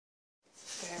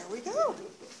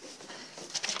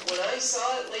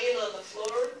saw it laying on the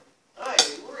floor, I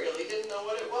really didn't know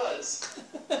what it was.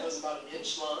 It was about an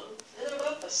inch long and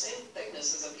about the same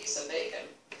thickness as a piece of bacon.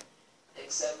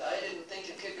 Except I didn't think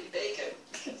it could be bacon.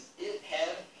 It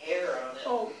had hair on it.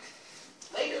 Oh.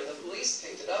 Later, the police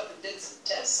picked it up and did some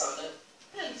tests on it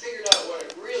and figured out what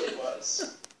it really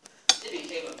was. It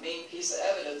became a main piece of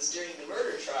evidence during the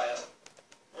murder trial.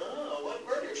 Oh, what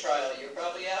murder trial, you're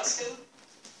probably asking?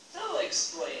 I'll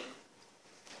explain.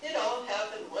 It all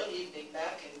happened one evening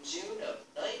back in June of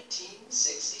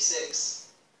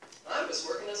 1966. I was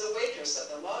working as a waitress at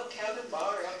the log cabin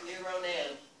bar up near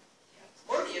Ronan.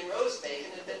 Morty and Rose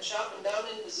Bacon had been shopping down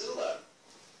in Missoula.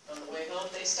 On the way home,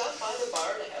 they stopped by the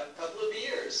bar to have a couple of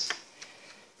beers.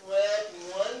 Well,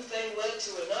 one thing led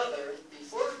to another.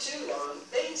 Before too long,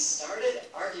 they started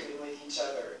arguing with each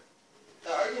other.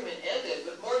 The argument ended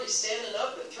with Morty standing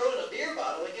up and throwing a beer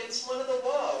bottle against one of the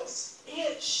walls.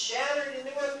 It shattered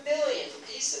into a million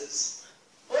pieces.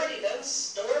 Morty then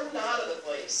stormed out of the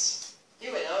place.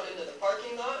 He went out into the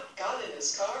parking lot, got in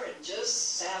his car, and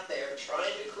just sat there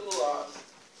trying to cool off.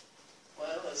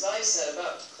 Well, as I set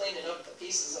about cleaning up the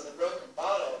pieces of the broken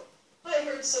bottle, I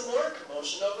heard some more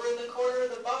commotion over in the corner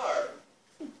of the bar.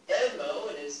 Edmo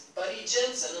and his buddy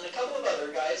Jensen and a couple of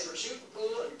other guys were shooting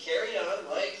pool and carrying on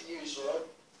like usual.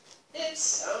 It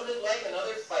sounded like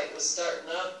another fight was starting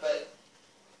up, but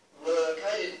look,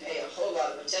 I didn't pay a whole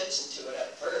lot of attention to it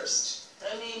at first.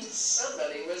 I mean,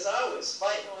 somebody was always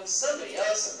fighting with somebody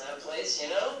else in that place, you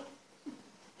know?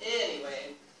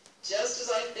 Anyway, just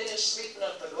as I finished sweeping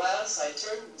up the glass, I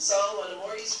turned and saw one of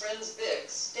Morty's friends, Vic,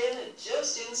 standing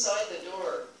just inside the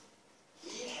door.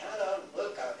 He had a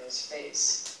look on his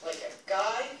face, like a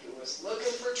guy who was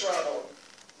looking for trouble.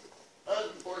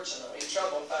 Unfortunately,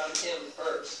 trouble found him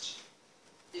first.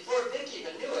 Before Vic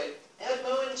even knew it,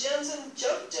 Edmo and Jensen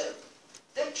jumped him.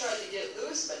 Vic tried to get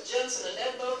loose, but Jensen and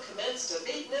Edmo commenced to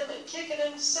beating him and kicking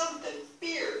him something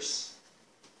fierce.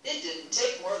 It didn't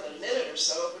take more than a minute or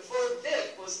so before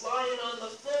Vic was lying on the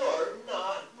floor,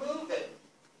 not moving.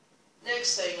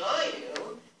 Next thing I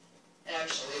knew,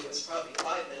 actually it was probably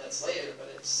 5 minutes later,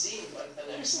 but it seemed like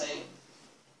the next thing,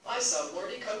 I saw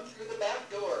Morty come through the back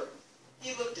door.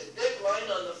 He looked at Vic lying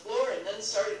on the floor and then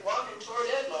started walking toward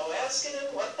Edmo, asking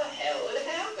him what the hell had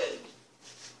happened.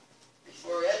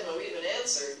 Before Edmo even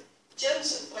answered,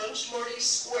 Jensen punched Morty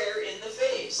square in the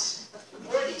face.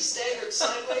 Morty staggered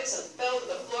sideways and fell to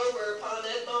the floor, whereupon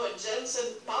Edmo and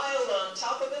Jensen piled on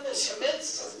top of him and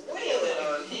commenced wailing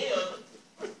on him.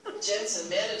 Jensen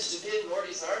managed to pin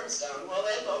Morty's arms down while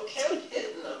Edmo kept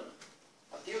hitting him.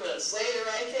 A few minutes later,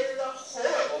 I heard a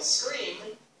horrible scream.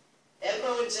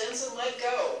 Edmo and Jensen let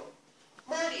go.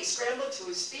 Morty scrambled to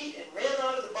his feet and ran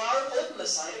out of the bar, holding the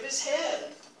side of his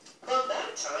head. About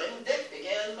that time, Vic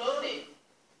began moaning.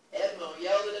 Edmo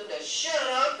yelled at him to shut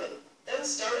up and then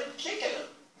started kicking him.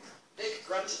 Vic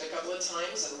grunted a couple of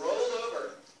times and rolled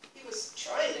over. He was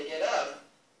trying to get up,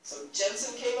 so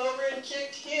Jensen came over and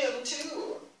kicked him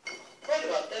too. Right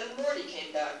about then, Morty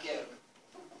came back in.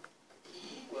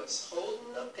 He was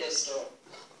holding a pistol.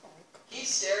 He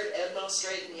stared Edmo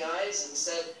straight in the eyes and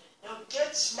said, "Now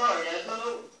get smart,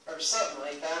 Edmo," or something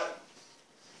like that.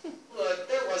 Look,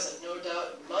 there wasn't no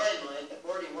doubt in my mind that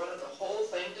Morty wanted the whole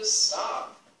thing to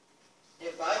stop.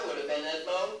 If I would have been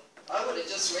Edmo, I would have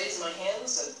just raised my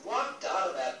hands and walked out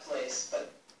of that place,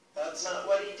 but that's not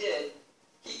what he did.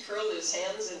 He curled his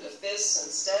hands into fists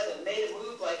instead and made a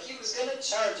move like he was going to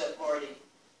charge at Morty.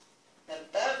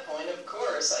 At that point, of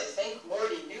course, I think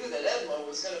Morty knew that Edmo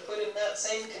was going to put him in that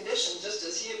same condition just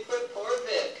as he had put poor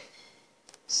Vic.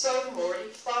 So Morty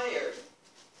fired.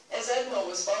 As Edmo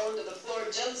was falling to the floor,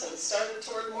 Jensen started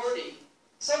toward Morty.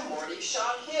 So Morty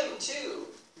shot him too.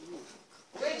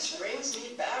 Which brings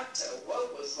me back to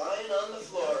what was lying on the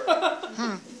floor.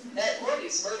 At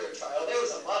Morty's murder trial, there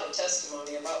was a lot of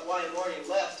testimony about why Morty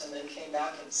left and then came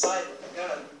back inside with a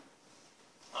gun.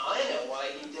 I know why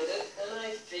he did it, and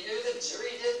I figure the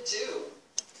jury did too.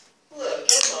 Look,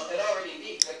 Edmo had already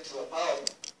beat Vic to a pulp,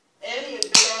 and he had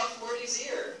bit off Morty's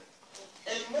ear.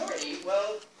 And Morty,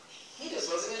 well, he just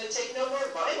wasn't going to take no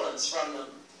more violence from them.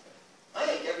 I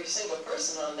think every single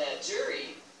person on that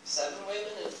jury, 7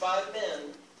 women and 5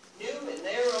 men, knew in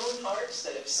their own hearts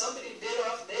that if somebody bit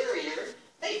off their ear,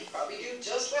 they'd probably do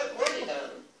just what Morty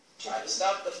done. Try to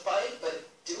stop the fight, but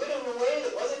do it in a way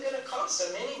that wasn't going to cost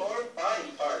them any more body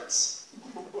parts.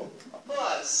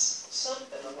 Plus,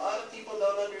 something a lot of people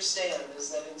don't understand is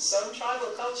that in some tribal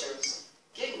cultures,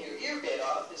 getting your ear bit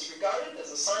off is regarded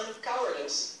as a sign of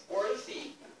cowardice or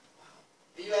defeat.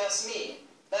 If you ask me,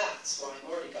 that's why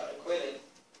Morty got acquitted.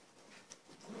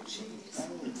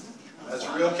 That's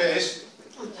a real case.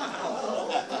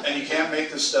 And you can't can't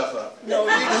make this stuff up. No, you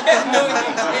can't. No, you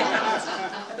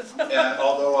can't. And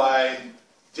although I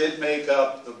did make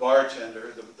up the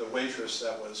bartender, the waitress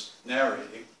that was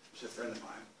narrating, she's a friend of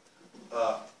mine,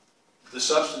 the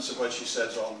substance of what she said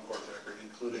is all in the court record,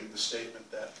 including the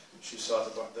statement that she saw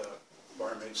the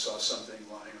barmaid saw something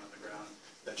lying on the ground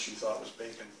that she thought was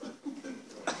bacon, but didn't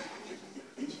really think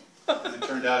it. And it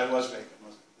turned out it was bacon,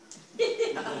 wasn't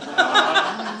it?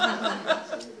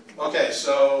 Okay,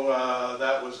 so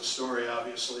that was a story,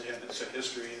 obviously, and it's a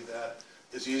history that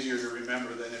is easier to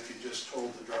remember than if you just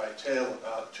told the dry tale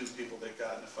about two people that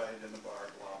got in a fight in the bar,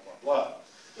 blah, blah, blah.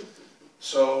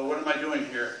 So what am I doing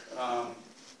here?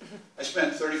 I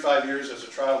spent 35 years as a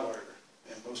trial lawyer,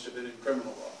 and most of it in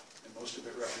criminal law, and most of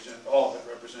it all of it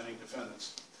representing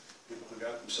defendants, people who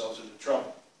got themselves into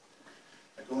trouble.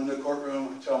 I go into the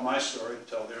courtroom, I tell my story,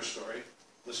 tell their story,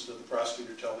 listen to the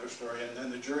prosecutor tell their story, and then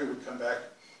the jury would come back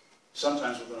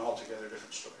sometimes with an altogether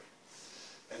different story.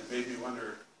 And it made me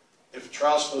wonder, if a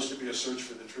trial's supposed to be a search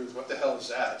for the truth, what the hell is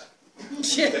that?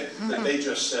 That they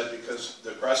just said, because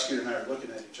the prosecutor and I are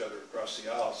looking at each other across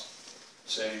the aisles,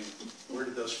 saying, where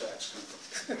did those facts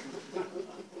come from?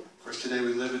 Of course, today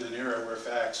we live in an era where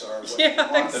facts are what you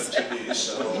want them to be,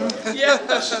 so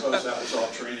I suppose that was all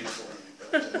training for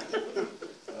me.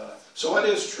 But, so what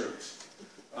is truth?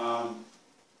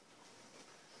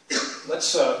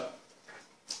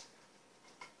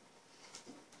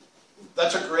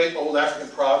 That's a great old African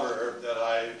proverb that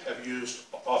I have used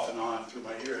off and on through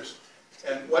my years.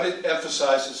 And what it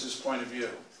emphasizes is point of view.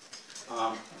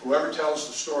 Whoever tells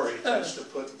the story tends to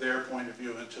put their point of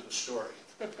view into the story.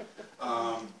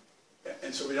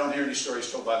 And so we don't hear any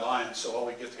stories told by lions, so all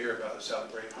we get to hear about is how the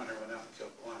great hunter went out and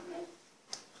killed the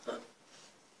lion.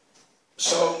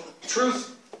 So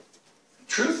truth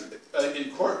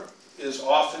in court is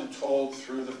often told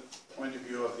through the point of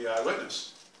view of the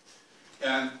eyewitness.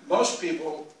 And most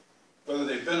people, whether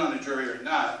they've been on a jury or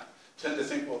not, tend to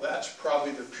think, well, that's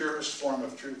probably the purest form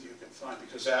of truth you can find,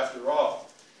 because after all,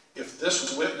 if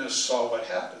this witness saw what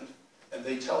happened, and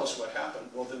they tell us what happened,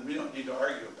 well, then we don't need to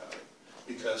argue about it,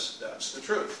 because that's the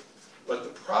truth. But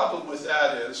the problem with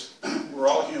that is, we're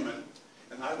all human,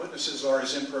 and eyewitnesses are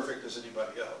as imperfect as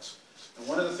anybody else. And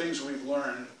one of the things we've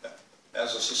learned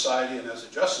as a society and as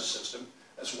a justice system,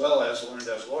 as well as learned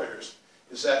as lawyers,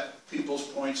 is that people's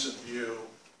points of view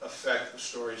affect the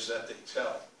stories that they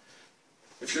tell.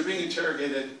 If you're being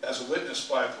interrogated as a witness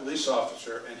by a police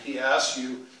officer and he asks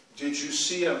you, did you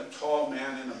see a tall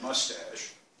man in a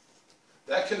mustache?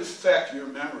 That can affect your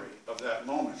memory of that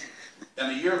moment.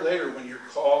 And a year later, when you're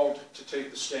called to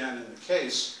take the stand in the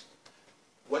case,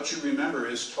 what you remember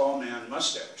is tall man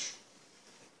mustache.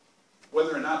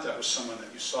 Whether or not that was someone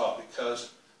that you saw,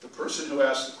 because the person who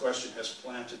asked the question has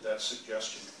planted that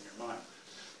suggestion in your mind.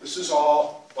 This is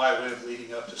all by way of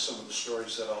leading up to some of the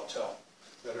stories that I'll tell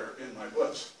that are in my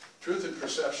books. Truth and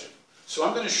perception. So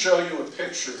I'm going to show you a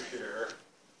picture here,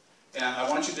 and I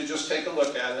want you to just take a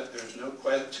look at it. There's no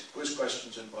quiz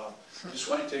questions involved. I just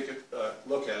want you to take a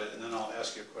look at it, and then I'll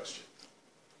ask you a question.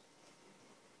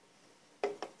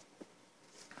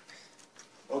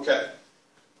 Okay.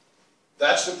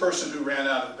 That's the person who ran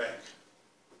out of the bank.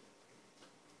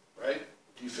 Right?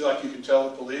 Do you feel like you can tell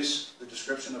the police the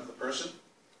description of the person?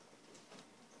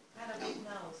 Had a big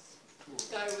nose.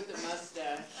 Guy with the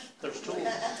mustache. There's two.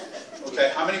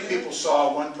 Okay, how many people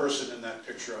saw one person in that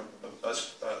picture of a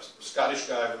Scottish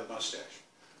guy with a mustache?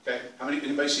 Okay,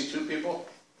 anybody see two people?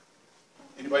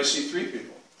 Anybody see three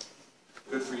people?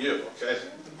 Good for you, okay?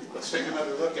 Let's take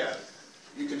another look at it.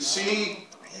 You can see,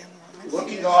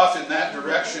 looking off in that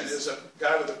direction is a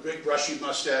guy with a big brushy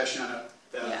mustache and a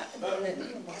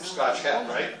Scotch hat,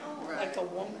 right? Like a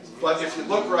woman. But if you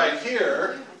look right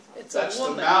here, that's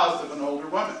the mouth of an older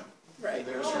woman. Right.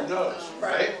 There's her nose,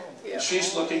 right? Yeah. And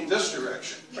she's looking this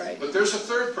direction. Right. But there's a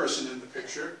third person in the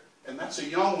picture, and that's a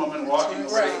young woman walking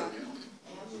away from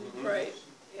you. Right.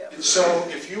 Yeah. And so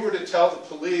if you were to tell the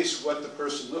police what the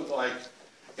person looked like,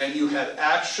 and you had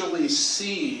actually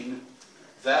seen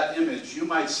that image, you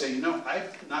might say, you know, I'm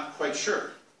not quite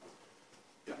sure.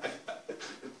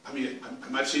 I mean, I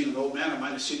might have seen an old man, I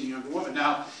might have seen a younger woman.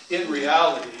 Now, in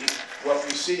reality, what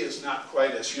we see is not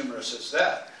quite as humorous as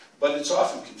that, but it's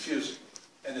often confusing.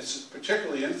 And it's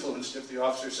particularly influenced if the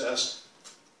officer says,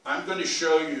 I'm going to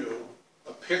show you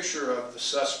a picture of the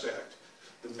suspect,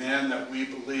 the man that we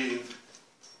believe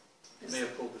may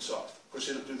have pulled this off. Of course,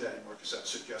 they don't do that anymore because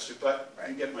that's suggestive, but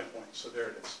you get my point, so there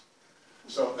it is.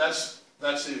 So that's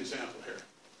the example here.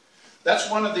 That's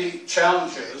one of the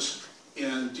challenges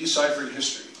in deciphering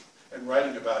history and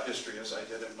writing about history, as I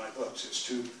did in my books, is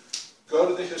to go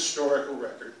to the historical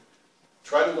record,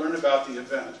 try to learn about the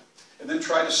event, and then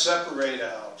try to separate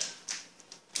out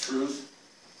truth,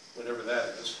 whatever that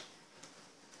is,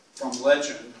 from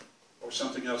legend or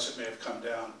something else that may have come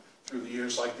down through the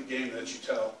years, like the game that you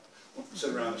tell,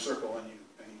 sit around in a circle and you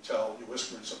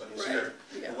whisper in somebody's ear.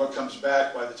 Yeah. And what comes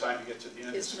back by the time you get to the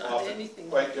end It's is not often anything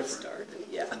quite like different started.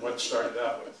 Yeah. from what it started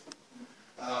out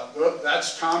with.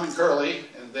 That's Tom and Curly,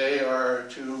 and they are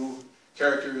two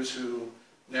characters who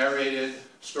narrated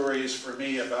stories for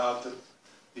me about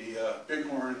the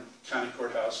Bighorn County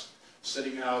Courthouse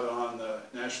sitting out on the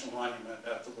National Monument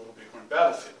at the Little Bighorn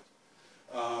Battlefield.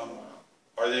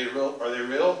 Are they real? Or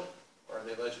are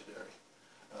they legendary?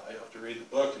 You have to read the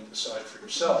book and decide for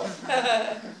yourself.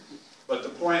 But the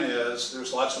point is,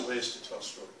 there's lots of ways to tell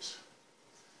stories.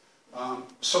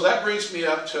 So that brings me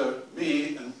up to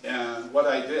me and what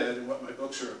I did and what my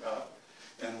books are about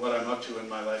and what I'm up to in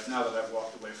my life now that I've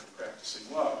walked away from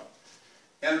practicing law.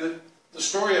 And the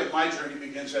story of my journey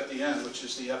begins at the end, which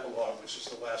is the epilogue, which is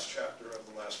the last chapter of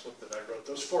the last book that I wrote.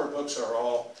 Those 4 books are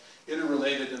all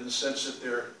interrelated in the sense that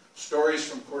they're stories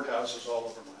from courthouses all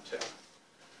over Montana.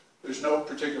 There's no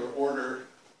particular order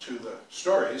to the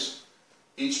stories.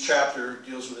 Each chapter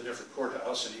deals with a different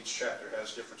courthouse, and each chapter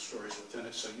has different stories within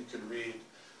it, so you can read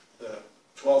the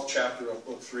 12th chapter of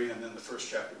book 3 and then the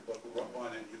first chapter of book 1,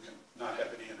 and you can not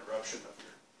have any interruption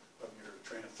of your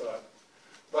train of thought.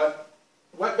 But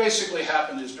what basically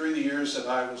happened is during the years that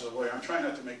I was a lawyer, I'm trying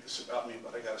not to make this about me,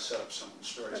 but I got to set up some of the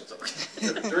stories.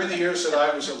 Okay. During the years that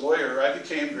I was a lawyer, I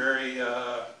became very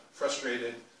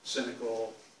frustrated,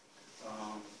 cynical,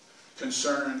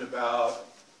 concerned about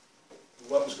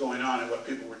what was going on and what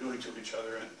people were doing to each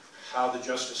other and how the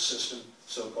justice system,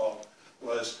 so-called,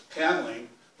 was handling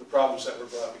the problems that were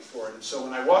brought before it. And so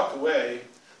when I walked away,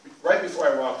 right before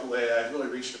I walked away, I really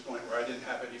reached a point where I didn't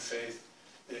have any faith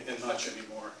in much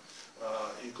anymore,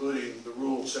 including the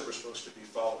rules that were supposed to be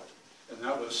followed. And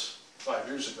that was 5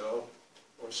 years ago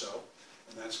or so,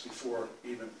 and that's before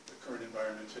even the current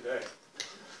environment today.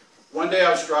 One day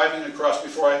I was driving across,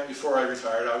 before I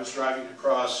retired, I was driving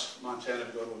across Montana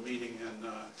to go to a meeting in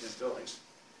Billings.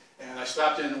 And I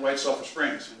stopped in White Sulphur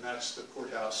Springs, and that's the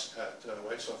courthouse at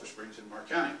White Sulphur Springs in Mark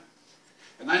County.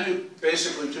 And I knew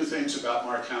basically 2 things about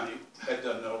Mark County. I had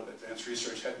done no advanced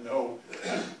research, had no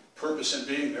purpose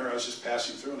in being there. I was just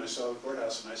passing through and I saw the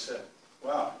courthouse and I said,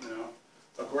 wow, you know,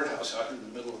 a courthouse out in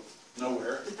the middle of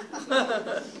nowhere.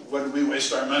 What did we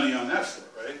waste our money on that for,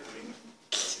 right? I mean,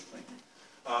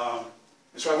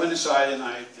 and so I went inside and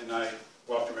I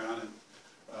walked around and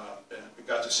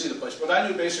got to see the place. But I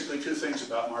knew basically 2 things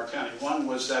about Mark County. One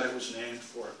was that it was named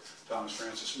for Thomas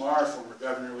Francis Meagher, former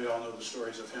governor. We all know the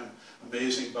stories of him.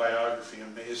 Amazing biography,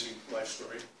 amazing life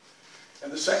story.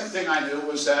 And the second thing I knew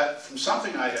was that from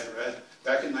something I had read,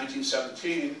 back in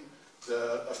 1917,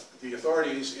 the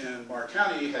authorities in Mark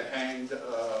County had hanged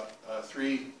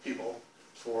 3 people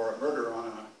for a murder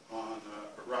on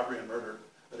a robbery and murder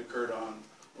that occurred on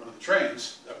one of the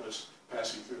trains that was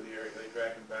passing through the area. They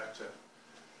dragged him back to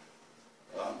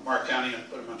Mark County and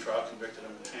put him on trial, convicted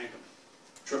him, and hanged him.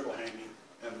 Triple hanging.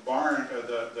 And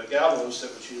the gallows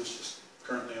that was used is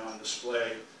currently on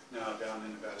display now down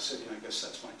in Nevada City, and I guess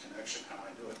that's my connection, how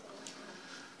I do it.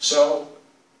 So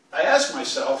I asked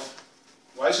myself,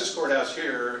 why is this courthouse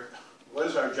here? What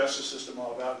is our justice system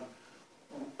all about?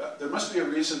 There must be a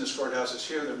reason this courthouse is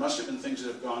here. There must have been things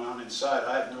that have gone on inside.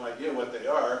 I have no idea what they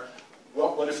are.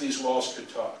 What if these walls could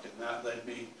talk? And that led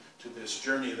me to this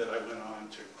journey that I went on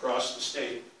to cross the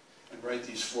state and write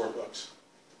these 4 books.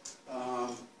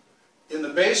 In the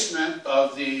basement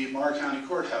of the Montana County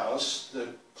Courthouse, the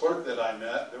clerk that I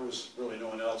met, there was really no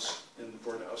one else in the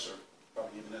courthouse, or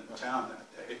probably even in the town that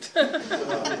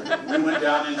day. We went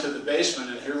down into the basement,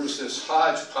 and here was this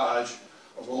hodgepodge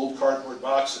of old cardboard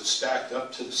boxes stacked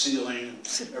up to the ceiling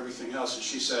and everything else. And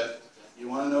she said, "You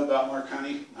want to know about Montana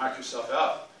County? Knock yourself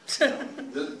out.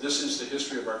 This is the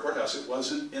history of our courthouse. It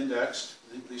wasn't indexed.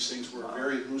 These things were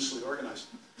very loosely organized."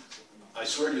 I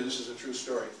swear to you, this is a true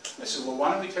story. I said, well,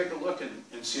 why don't we take a look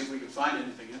and see if we can find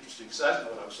anything interesting, because I didn't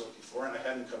know what I was looking for, and I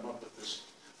hadn't come up with this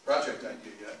project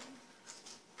idea yet.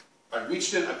 I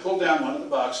reached in, I pulled down one of the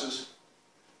boxes,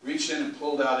 reached in and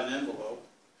pulled out an envelope,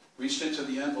 reached into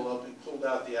the envelope and pulled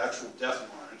out the actual death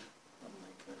warrant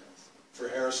for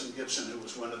Harrison Gibson, who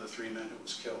was one of the 3 men who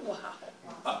was killed. Wow.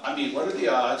 I mean, what are the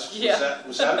odds? Yeah.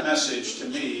 Was that a message to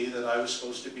me that I was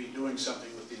supposed to be doing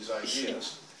something with these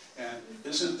ideas? And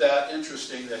isn't that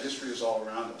interesting that history is all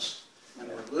around us? And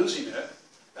we're losing it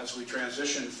as we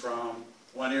transition from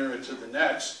one era to the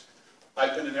next.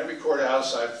 I've been in every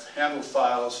courthouse, I've handled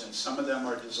files, and some of them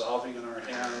are dissolving in our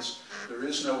hands. There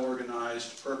is no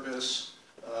organized purpose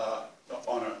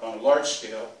on a large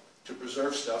scale to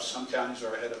preserve stuff. Some counties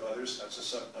are ahead of others.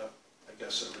 That's, I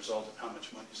guess, a result of how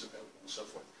much money is available and so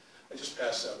forth. I just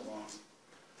passed that along.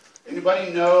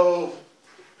 Anybody know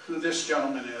who this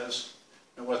gentleman is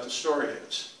and what the story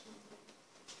is?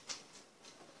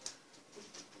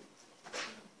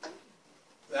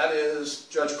 That is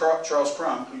Judge Charles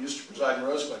Crum, who used to preside in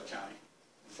Rosebud County,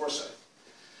 in Forsyth.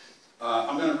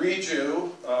 I'm going to read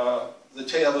you the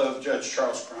tale of Judge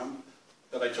Charles Crum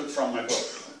that I took from my book.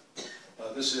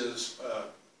 This is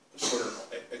sort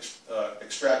of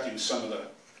extracting some of the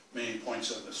main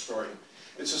points of the story.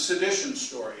 It's a sedition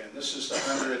story, and this is the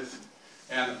 100th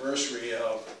anniversary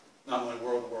of not only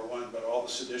World War I, but all the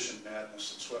sedition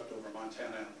madness that swept over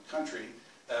Montana and the country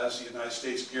as the United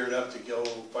States geared up to go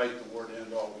fight the war to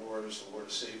end all wars, the war to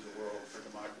save the world for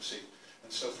democracy,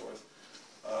 and so forth.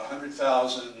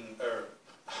 100,000, or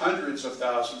hundreds of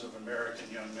thousands of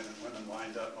American young men and women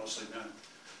lined up, mostly men,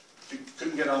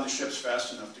 couldn't get on the ships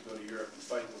fast enough to go to Europe and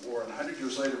fight the war. And 100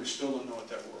 years later, we still don't know what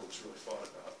that war was really fought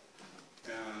about.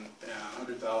 And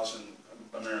 100,000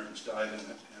 Americans died in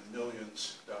it, and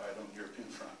millions died on the European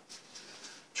front.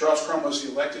 Charles Crum was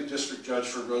the elected district judge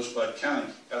for Rosebud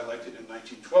County, got elected in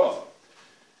 1912.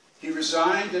 He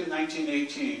resigned in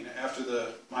 1918 after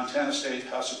the Montana State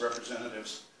House of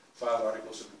Representatives filed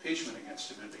articles of impeachment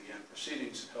against him and began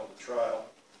proceedings and held a trial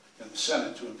in the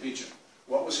Senate to impeach him.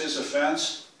 What was his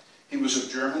offense? He was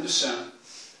of German descent,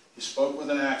 he spoke with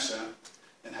an accent,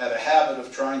 and had a habit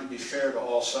of trying to be fair to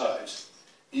all sides,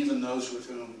 even those with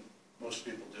whom most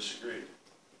people disagreed.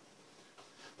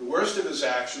 The worst of his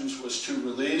actions was to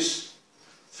release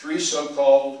 3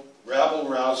 so-called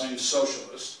rabble-rousing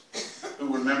socialists who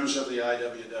were members of the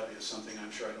IWW, something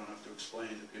I'm sure I don't have to explain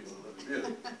to people who live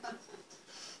in Butte.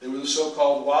 They were the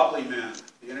so-called wobbly men,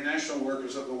 the International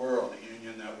Workers of the World, a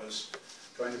union that was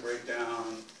trying to break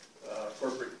down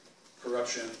corporate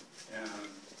corruption and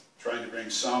trying to bring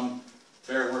some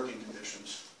fair working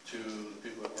conditions to the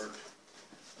people that work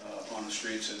on the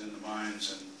streets and in the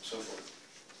mines and so forth.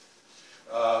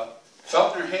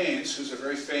 Feltner Haynes, who's a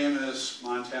very famous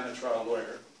Montana trial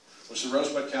lawyer, was the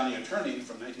Rosebud County attorney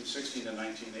from 1916 to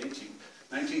 1918.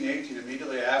 1918,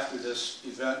 immediately after this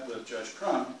event with Judge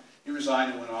Crum, he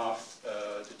resigned and went off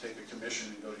to take a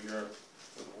commission and go to Europe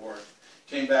for the war.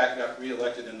 Came back, got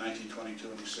re-elected in 1922,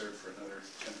 and he served for another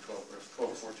 10 to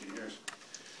 12 or 14 years.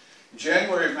 In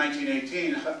January of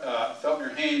 1918,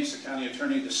 Feltner Haynes, the county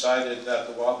attorney, decided that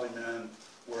the wobbly men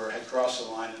had crossed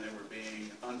the line and they were being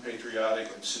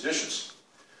unpatriotic and seditious.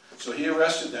 So he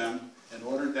arrested them and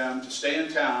ordered them to stay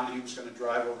in town. He was going to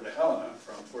drive over to Helena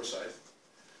from Forsyth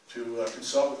to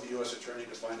consult with the U.S. attorney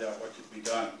to find out what could be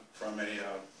done from a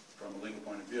legal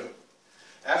point of view.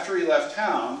 After he left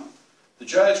town, the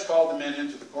judge called the men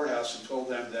into the courthouse and told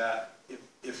them that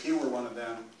if he were one of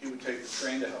them, he would take the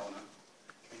train to Helena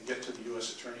and get to the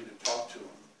U.S. attorney to talk to him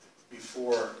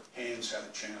before Haynes had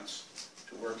a chance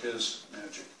to work his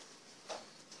magic.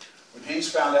 When Haynes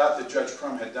found out that Judge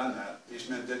Crum had done that, these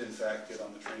men did in fact get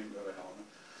on the train and go to Helena.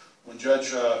 When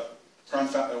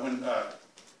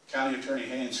County Attorney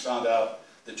Haynes found out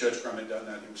that Judge Crum had done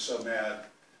that, he was so mad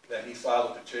that he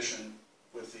filed a petition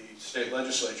with the state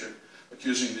legislature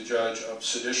accusing the judge of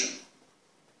sedition.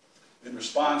 In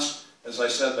response, as I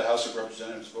said, the House of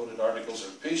Representatives voted articles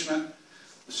of impeachment.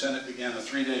 The Senate began a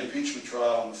 3-day impeachment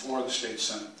trial on the floor of the state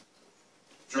Senate.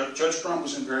 Judge Crum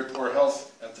was in very poor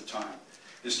health at the time.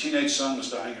 His teenage son was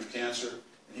dying of cancer,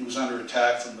 and he was under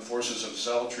attack from the forces of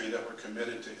zealotry that were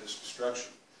committed to his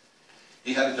destruction.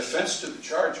 He had a defense to the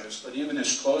charges, but even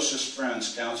his closest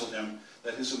friends counseled him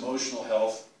that his emotional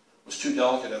health was too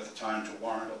delicate at the time to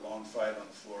warrant a long fight on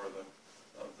the floor of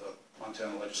the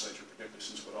Montana legislature, particularly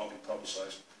since it would all be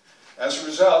publicized. As a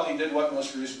result, he did what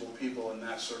most reasonable people in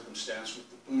that circumstance with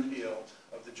the boot heel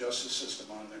of the justice system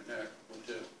on their neck would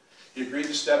do. He agreed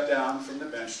to step down from the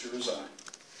bench to resign.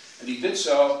 And he did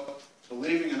so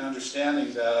believing and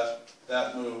understanding that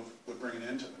that move would bring an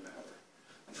end to the matter.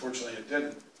 Unfortunately, it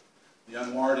didn't. The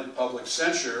unwarranted public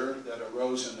censure that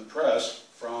arose in the press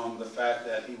from the fact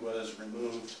that he was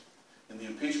removed in the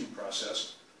impeachment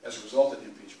process, as a result of the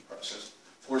impeachment process,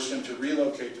 forced him to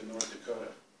relocate to North Dakota.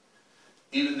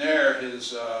 Even there,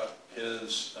 his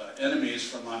enemies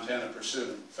from Montana pursued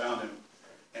him, found him,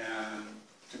 and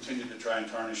continued to try and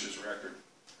tarnish his record.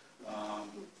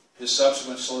 His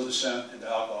subsequent slow descent into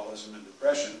alcoholism and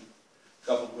depression,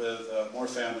 coupled with more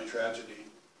family tragedy,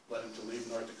 led him to leave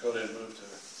North Dakota and move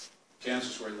to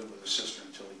Kansas, where he lived with his sister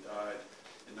until he died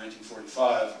in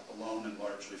 1945, alone and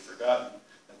largely forgotten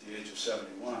at the age of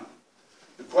 71.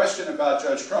 The question about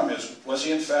Judge Crum is, was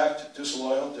he in fact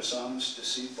disloyal, dishonest,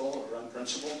 deceitful, or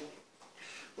unprincipled?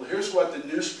 Well, here's what the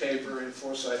newspaper in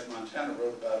Forsyth, Montana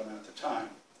wrote about him at the time.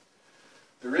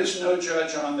 There is no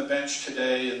judge on the bench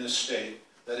today in this state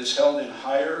that is held in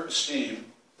higher esteem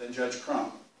than Judge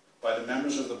Crum by the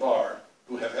members of the bar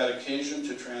who have had occasion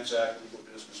to transact legal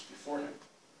business before him.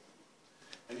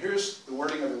 And here's the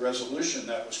wording of a resolution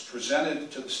that was presented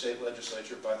to the state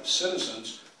legislature by the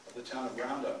citizens of the town of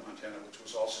Roundup, Montana, which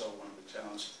was also one of the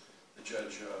towns that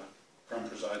Judge Crum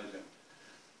presided in.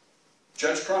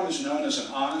 Judge Crum is known as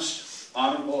an honest,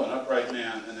 honorable, and upright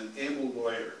man and an able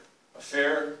lawyer, a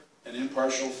fair and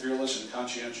impartial, fearless, and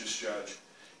conscientious judge,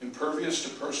 impervious to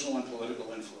personal and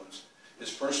political influence.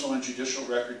 His personal and judicial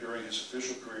record during his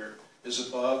official career is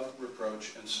above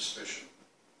reproach and suspicion.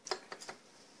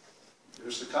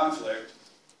 Here's the conflict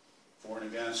for and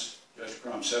against Judge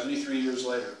Crum. 73 years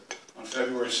later, on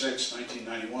February 6,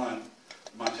 1991,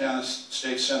 the Montana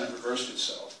State Senate reversed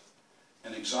itself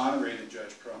and exonerated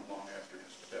Judge Crum long after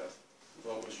his death. The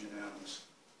vote was unanimous.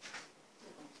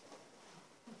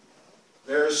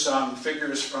 There's some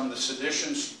figures from the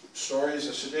sedition stories.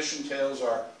 The sedition tales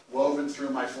are woven through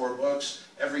my 4 books.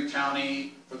 Every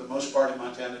county, for the most part in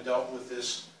Montana, dealt with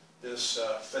this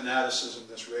fanaticism,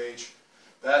 this rage.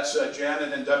 That's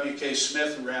Janet and W.K.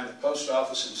 Smith, who ran the post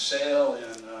office in Sale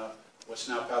in what's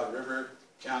now Powder River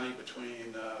County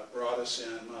between Broadus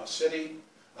and Miles City.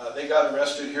 They got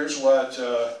arrested. Here's what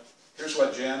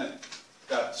Janet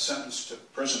got sentenced to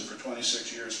prison for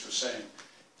 26 years for saying.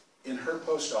 In her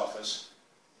post office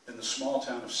in the small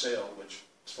town of Sale, which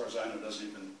as far as I know doesn't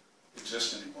even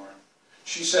exist anymore,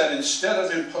 she said, instead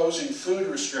of imposing food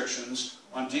restrictions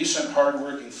on decent,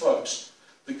 hard-working folks,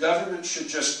 the government should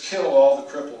just kill all the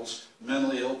cripples,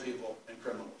 mentally ill people, and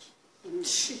criminals.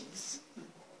 Jeez.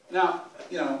 Now,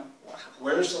 you know,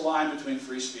 where's the line between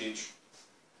free speech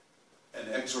and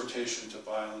exhortation to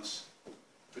violence,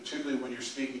 particularly when you're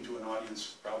speaking to an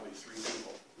audience of probably 3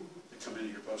 people that come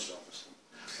into your post office?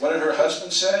 What did her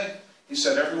husband say? He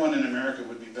said everyone in America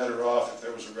would be better off if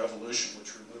there was a revolution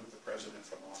which removed the president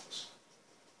from office.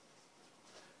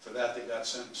 For that, they got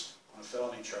sentenced on a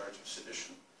felony charge of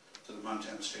sedition to the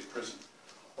Montana State Prison.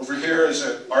 Over here is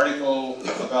an article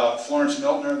about Florence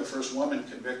Miltner, the first woman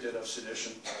convicted of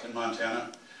sedition in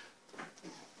Montana.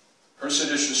 Her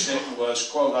seditious statement was,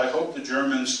 quote, I hope the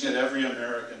Germans get every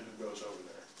American who goes over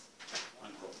there,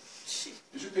 unquote.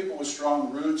 These are people with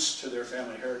strong roots to their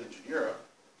family heritage in Europe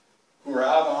who are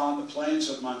out on the plains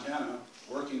of Montana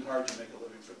working hard to make a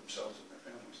living for themselves and their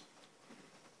families.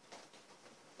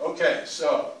 Okay,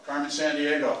 so Carmen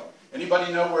Sandiego.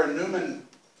 Anybody know where Newland,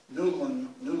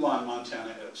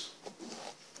 Montana is?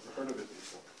 Never heard of it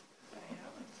before.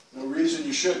 No reason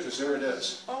you should, because there it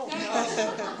is. Oh,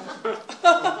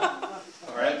 no.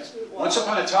 All right. Once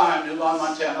upon a time, Newland,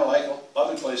 Montana, like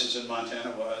other places in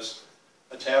Montana, was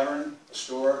a tavern, a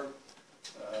store,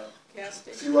 a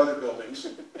few other buildings,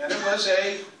 and it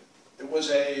was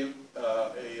a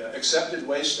accepted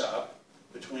way stop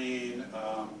between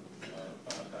I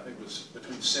think it was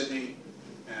between Sydney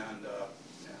and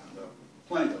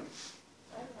Plentywood,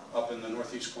 up in the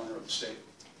northeast corner of the state.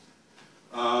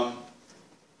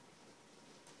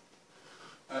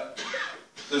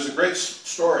 There's a great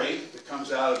story that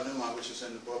comes out of Newmont, which is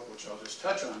in the book, which I'll just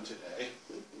touch on today.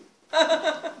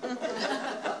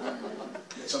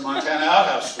 It's a Montana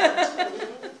outhouse story,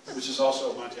 which is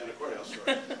also a Montana courthouse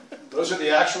story. Those are the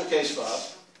actual case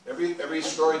files. Every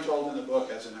story told in the book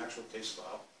has an actual case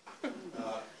file.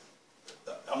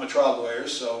 I'm a trial lawyer,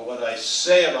 so what I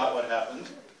say about what happened,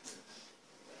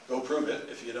 go prove it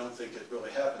if you don't think it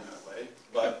really happened that way.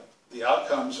 But the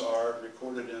outcomes are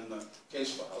recorded in the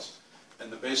case files,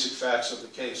 and the basic facts of the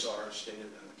case are stated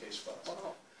in the case files.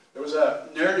 There was a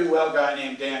ne'er-do-well guy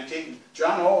named Dan Keaton.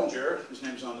 John Ollinger, whose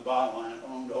name's on the bottom line,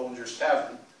 owned Ollinger's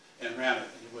Tavern and ran it.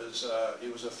 He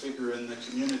was a figure in the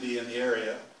community in the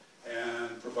area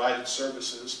and provided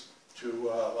services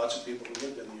to lots of people who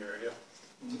lived in the area,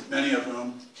 many of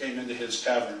whom came into his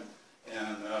tavern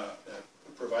and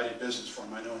provided business for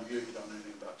him. I know in Butte you don't know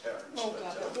anything about taverns,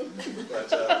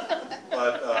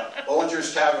 but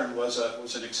Ollinger's Tavern was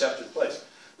an accepted place.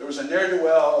 There was a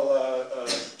ne'er-do-well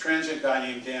transient guy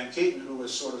named Dan Keaton, who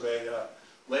was sort of a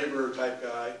laborer-type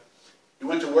guy. He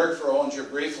went to work for Ollinger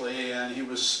briefly, and he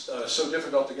was so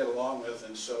difficult to get along with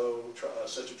and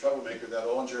such a troublemaker that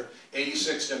Ollinger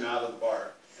 86'd him out of the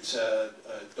bar and said,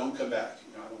 don't come back.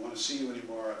 You know, I don't want to see you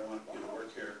anymore. I don't want you to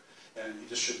work here. And you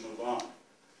just should move on.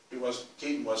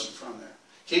 Keaton wasn't from there.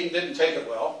 Keaton didn't take it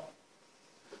well,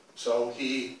 so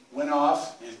he went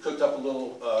off and cooked up a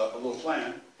little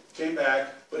plan, came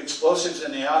back, put explosives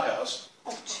in the outhouse,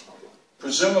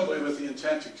 presumably with the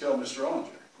intent to kill Mr. Ollinger.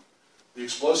 The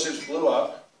explosives blew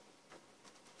up.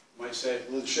 might say,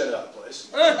 blew the shit out of the place.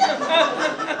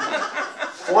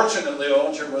 Fortunately,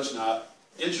 Ollinger was not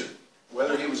injured.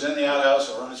 Whether he was in the outhouse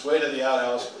or on his way to the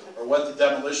outhouse, or what the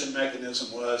demolition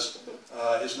mechanism was,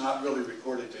 is not really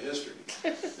recorded to history.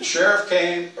 The sheriff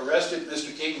came, arrested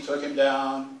Mr. Keaton, took him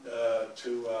down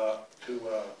to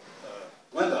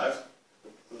Glendive.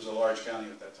 It was a large county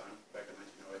at that time, back in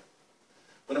 1908.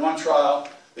 Put him on trial.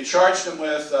 They charged him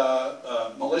with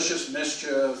malicious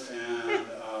mischief and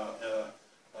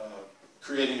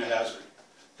creating a hazard,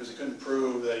 because they couldn't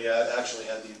prove that he actually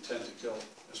had the intent to kill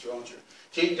Mr. Ollinger.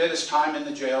 Keaton did his time in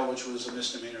the jail, which was a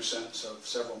misdemeanor sentence of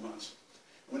several months.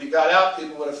 When he got out,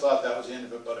 people would have thought that was the end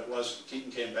of it, but it wasn't.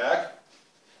 Keaton came back,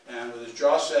 and with his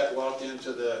jaw set, walked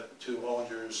into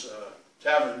Ollinger's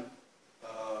tavern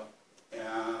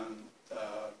and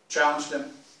challenged him.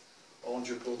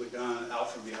 Ollinger pulled the gun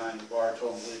out from behind the bar,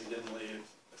 told him to leave. He didn't leave.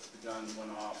 The gun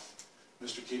went off.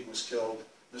 Mr. Keaton was killed.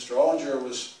 Mr. Ollinger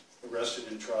was arrested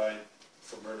and tried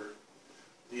for murder.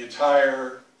 The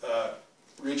entire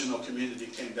regional community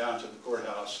came down to the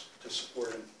courthouse to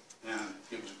support him, and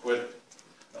he was acquitted.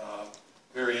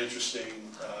 Very interesting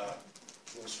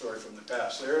little story from the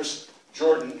past. There's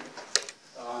Jordan.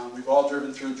 We've all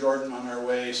driven through Jordan on our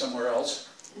way somewhere else.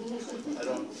 I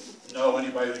don't know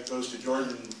anybody that goes to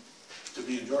Jordan to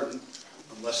be in Jordan,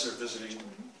 unless they're visiting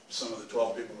some of the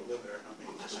 12 people that live there.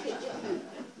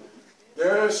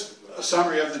 There's a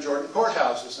summary of the Jordan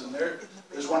courthouses, and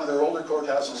there's one of their older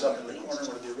courthouses up in the corner,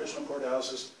 one of the original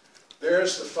courthouses.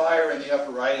 There's the fire in the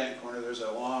upper right-hand corner. There's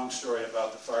a long story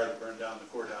about the fire that burned down the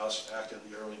courthouse back in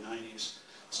the early 90s.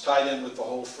 It's tied in with the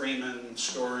whole Freeman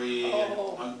story,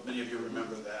 and many of you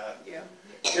remember that. Yeah.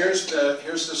 Here's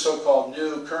the so-called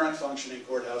new current functioning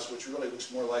courthouse, which really looks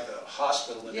more like a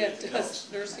hospital than anything else.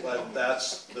 But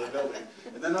that's the building.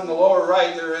 And then on the lower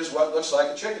right, there is what looks like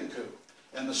a chicken coop.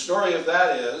 And the story of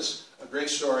that is a great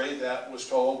story that was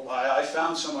told by, I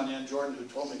found someone in Jordan who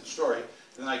told me the story,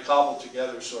 and then I cobbled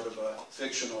together sort of a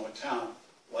fictional account,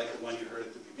 like the one you heard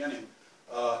at the beginning,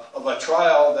 of a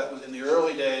trial that was in the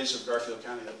early days of Garfield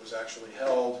County that was actually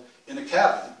held in a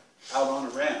cabin out on a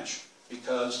ranch,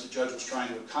 because the judge was trying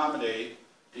to accommodate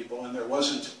people, and there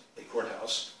wasn't a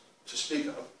courthouse to speak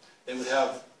of. They would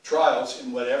have trials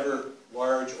in whatever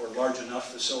large or large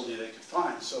enough facility they could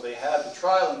find. So they had the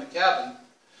trial in the cabin,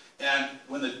 and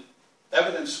when the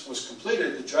evidence was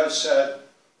completed, the judge said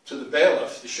to the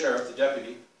bailiff, the sheriff, the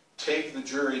deputy, take the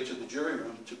jury to the jury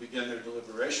room to begin their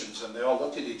deliberations. And they all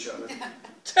looked at each other,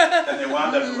 and they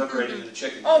wound up deliberating in the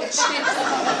chicken coop.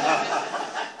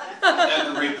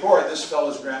 And the report, this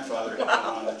fellow's grandfather had been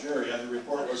on the jury, and the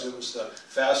report was it was the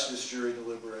fastest jury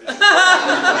deliberation.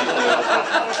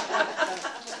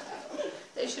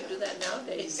 They should do that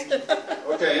nowadays.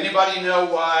 Okay, anybody know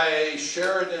why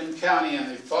Sheridan County in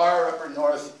the far upper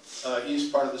north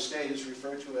east part of the state is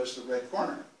referred to as the Red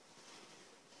Corner,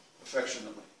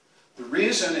 affectionately? The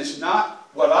reason is not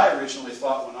what I originally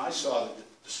thought when I saw the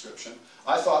description.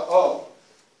 I thought, oh,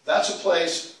 that's a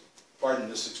place, pardon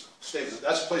this statement,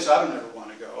 that's a place I don't ever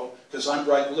want to go, because I'm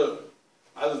bright blue.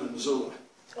 I live in Missoula.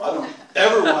 I don't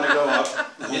ever want to go up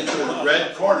into the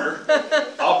Red Corner.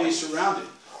 I'll be surrounded.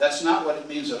 That's not what it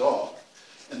means at all.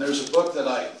 And there's a book that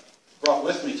I brought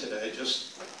with me today,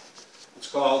 it's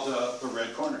called The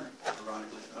Red Corner,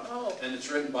 ironically enough. Oh. And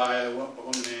it's written by a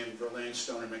woman named Verlaine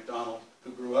Stoner McDonald,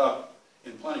 who grew up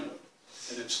in Plentywood.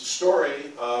 And it's the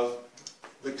story of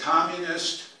the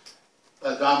communist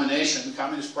domination, the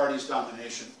Communist Party's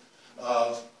domination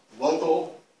of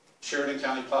local Sheridan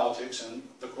County politics and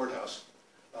the courthouse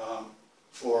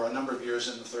for a number of years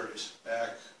in the 30s,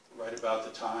 back right about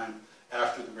the time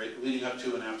after the leading up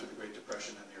to and after the Great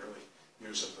Depression in the early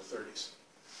years of the 30s.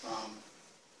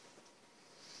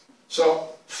 So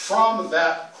from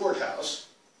that courthouse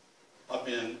up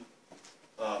in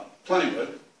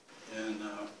Plentywood in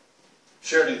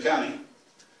Sheridan County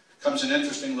comes an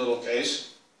interesting little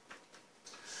case,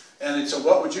 and it's a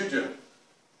what would you do?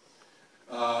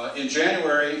 In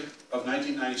January of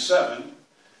 1997,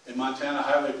 a Montana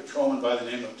highway patrolman by the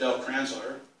name of Del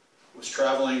Kranzler was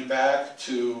traveling back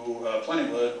to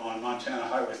Plentywood on Montana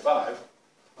Highway 5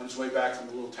 on his way back from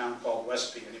a little town called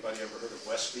Westby. Anybody ever heard of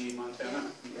Westby,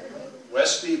 Montana?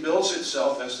 Westby bills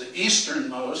itself as the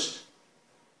easternmost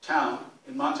town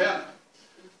in Montana.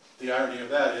 The irony of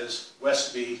that is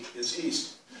Westby is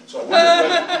east. So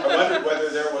I wondered whether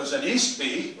there was an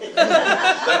Eastby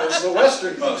that was the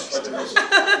westernmost. But there was,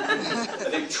 I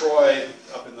think Troy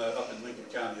up in Lincoln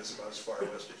County is about as far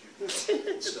west as you can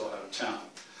go. It's still out of town.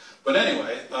 But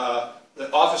anyway,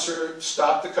 the officer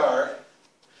stopped the car,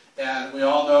 and we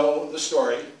all know the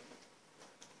story.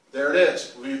 There it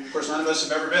is. Of course, none of us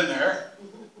have ever been there,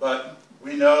 but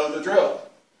We know the drill.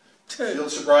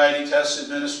 Field sobriety tests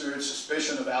administered,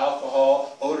 suspicion of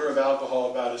alcohol, odor of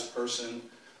alcohol about his person.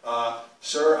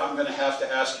 Sir, I'm going to have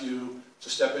to ask you to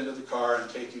step into the car and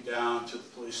take you down to the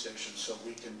police station so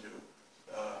we can do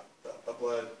a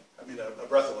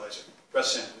breathalyzer, breath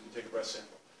sample. We can take a breath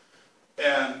sample.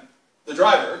 And the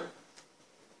driver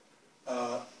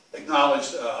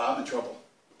acknowledged, I'm in trouble.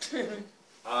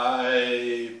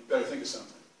 I better think of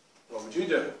something. What would you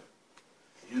do?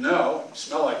 You know, you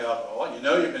smell like alcohol, you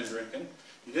know you've been drinking,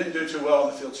 you didn't do too well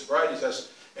in the field sobriety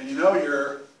test, and you know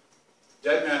you're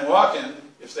dead man walking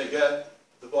if they get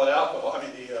the the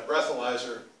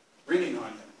breathalyzer reading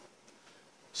on you.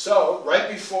 So, right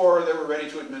before they were ready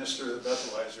to administer the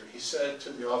breathalyzer, he said to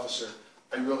the officer,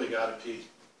 I really got to pee.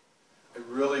 I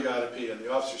really got to pee. And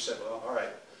the officer said, well, all right.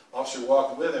 Officer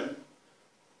walked with him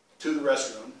to the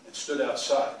restroom and stood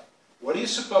outside. What do you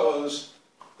suppose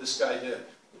this guy did?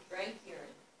 He drank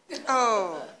urine.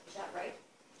 Oh, Is that right?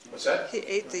 What's that? he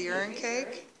ate the urine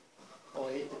cake? Oh,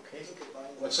 ate the cake?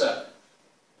 What's that?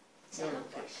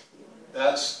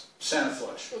 That's Santa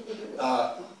Flush.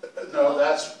 No,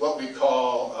 that's what we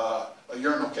call a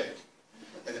urinal cake.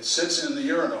 And it sits in the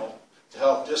urinal to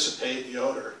help dissipate the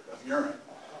odor of urine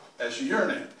as you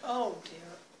urinate. Oh, dear.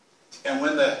 And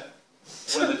when the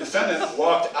defendant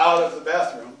walked out of the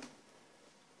bathroom,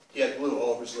 he had glue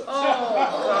all over his lips. Oh,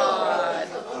 God.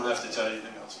 I don't have to tell you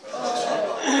anything else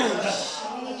about this.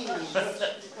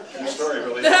 True story,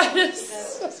 really. That is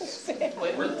so sad.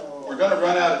 We're going to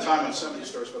run out of time on some of these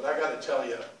stories, but I got to tell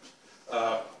you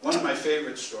one of my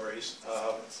favorite stories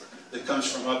that comes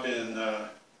from up in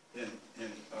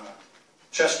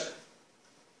Chester,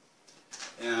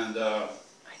 and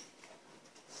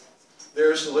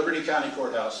there's the Liberty County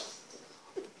Courthouse.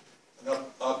 And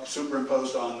up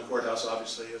superimposed on the courthouse,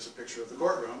 obviously, is a picture of the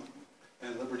courtroom.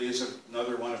 And Liberty is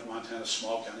another one of Montana's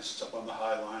small counties. It's up on the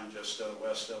High Line, just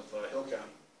west of Hill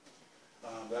County.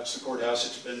 That's the courthouse.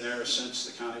 It's been there since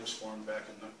the county was formed back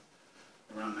in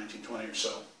around 1920 or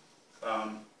so.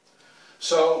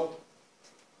 So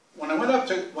when I went up,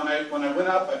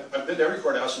 I've been to every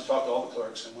courthouse and talked to all the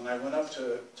clerks. And when I went up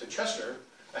to Chester,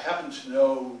 I happened to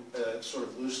know sort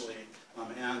of loosely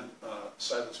Ann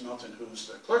Seidlitz Melton, who's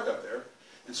the clerk up there.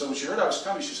 And so when she heard I was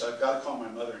coming, she said, I've got to call my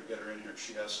mother and get her in here.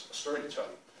 She has a story to tell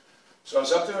you. So I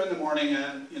was up there in the morning,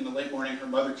 and in the late morning, her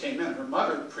mother came in. Her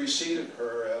mother preceded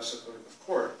her as a clerk of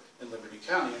court in Liberty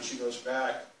County, and she goes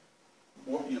back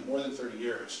more than 30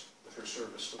 years with her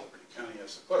service to Liberty County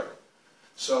as the clerk.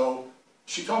 So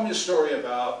she told me a story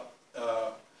about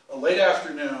a late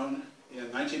afternoon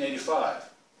in 1985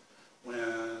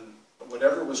 when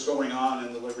whatever was going on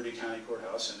in the Liberty County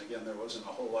Courthouse, and again, there wasn't a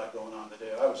whole lot going on the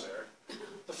day I was there,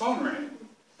 the phone rang.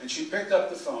 And she picked up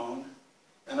the phone,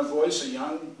 and a voice, a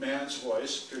young man's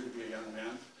voice, appeared to be a young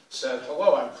man, said,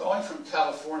 hello, I'm calling from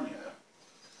California.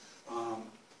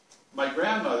 My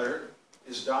grandmother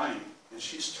is dying, and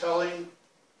she's telling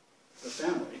the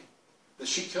family that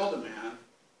she killed a man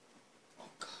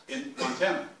in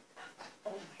Montana.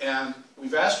 And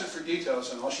we've asked her for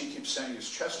details, and all she keeps saying is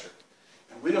Chester.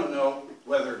 And we don't know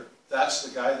whether that's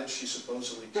the guy that she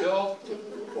supposedly killed,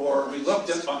 or we looked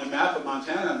on the map of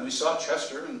Montana and we saw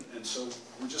Chester, and so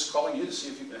we're just calling you to see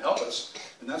if you can help us.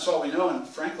 And that's all we know, and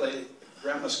frankly,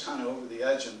 Grandma's kind of over the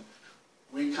edge, and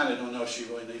we kind of don't know if she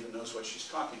really even knows what she's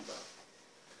talking about.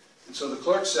 And so the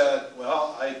clerk said,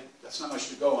 well, that's not much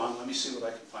to go on, let me see what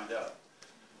I can find out.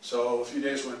 So a few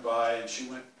days went by, and she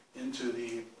went into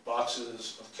the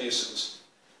boxes of cases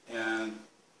and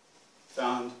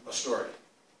found a story.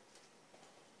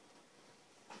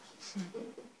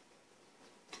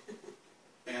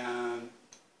 And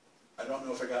I don't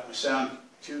know if I got my sound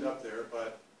queued up there,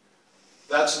 but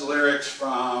that's the lyrics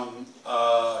from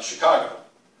Chicago.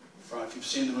 If you've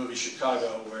seen the movie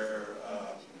Chicago, where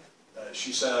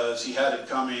she says, he had it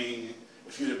coming,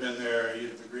 if you'd have been there,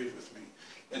 you'd have agreed with me.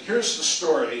 And here's the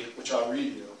story, which I'll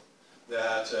read you,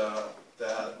 that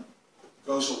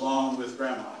goes along with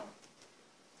Grandma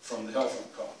from the telephone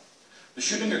call. The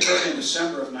shooting occurred in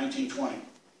December of 1920.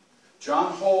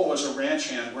 John Hull was a ranch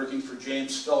hand working for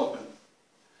James Philippin.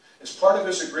 As part of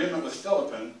his agreement with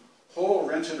Philippin, Hull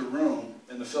rented a room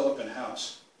in the Philippin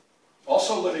house.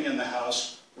 Also living in the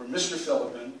house were Mr.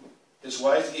 Philippin, his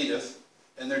wife Edith,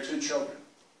 and their 2 children.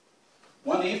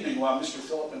 One evening while Mr.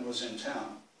 Philippin was in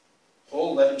town,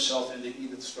 Hull let himself into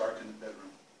Edith's darkened bedroom.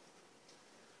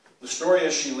 The story,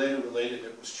 as she later related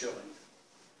it, was chilling.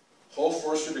 Hull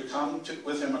forced her to come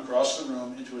with him across the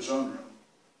room into his own room,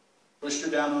 pushed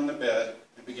her down on the bed,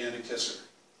 and began to kiss her.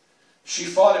 She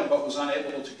fought him, but was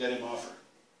unable to get him off her.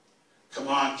 Come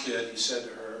on, kid, he said to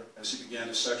her as he began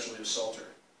to sexually assault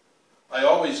her. I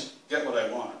always get what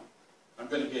I want. I'm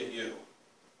going to get you.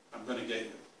 I'm going to get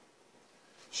you.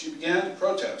 She began to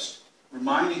protest,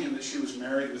 reminding him that she was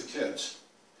married with kids.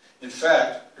 In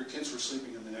fact, her kids were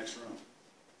sleeping in the next room.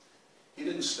 He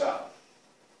didn't stop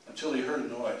until he heard a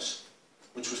noise,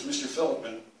 which was Mr.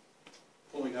 Philippin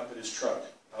pulling up in his truck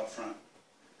out front.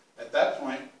 At that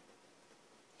point,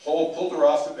 Hull pulled her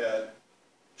off the bed,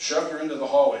 shoved her into the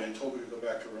hallway, and told her to go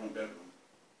back to her own bedroom.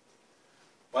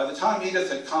 By the time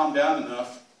Edith had calmed down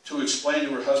enough to explain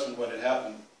to her husband what had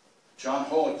happened, John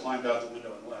Hull had climbed out the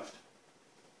window and left.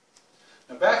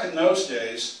 Now, back in those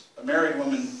days, a married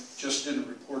woman just didn't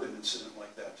report an incident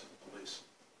like that to the police.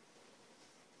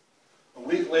 A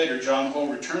week later, John Hull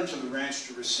returned to the ranch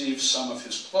to receive some of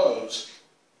his clothes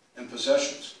and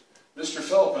possessions. Mr.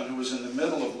 Philippin, who was in the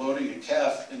middle of loading a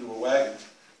calf into a wagon,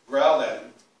 growled at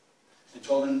him and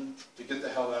told him to get the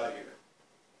hell out of here.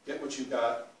 Get what you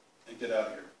got and get out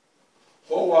of here.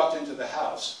 Hull walked into the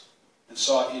house and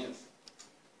saw Edith.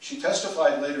 She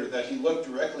testified later that he looked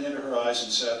directly into her eyes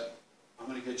and said, "I'm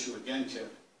going to get you again, kid.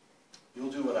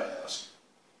 You'll do what I ask."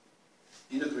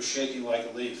 Edith was shaking like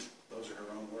a leaf. Those are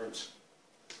her own words.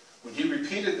 When he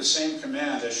repeated the same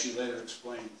command, as she later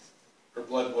explained, her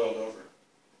blood boiled over.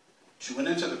 She went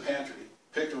into the pantry,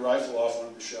 picked a rifle off one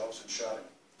of the shelves, and shot him.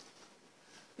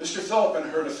 Mr. Philippin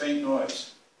heard a faint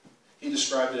noise. He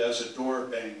described it as a door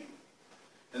banging.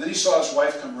 And then he saw his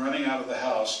wife come running out of the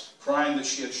house, crying that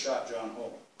she had shot John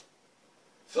Hull.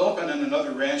 Philippin and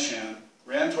another ranch hand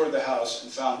ran toward the house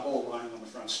and found Hull lying on the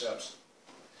front steps.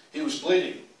 He was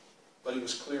bleeding, but he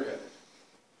was clear-headed.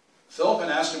 Philippin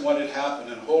asked him what had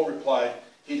happened, and Hull replied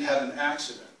he'd had an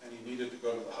accident and he needed to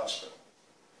go to the hospital.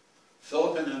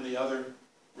 Philippin and the other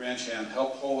ranch hand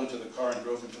helped Hull into the car and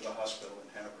drove him to the hospital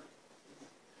in Havertz.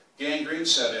 Gangrene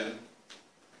set in,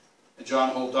 and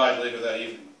John Hull died later that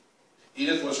evening.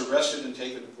 Edith was arrested and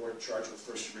taken to court, charged with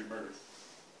first-degree murder.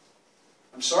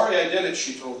 "I'm sorry I did it,"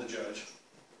 she told the judge,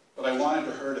 "but I wanted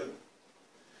to hurt him.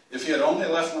 If he had only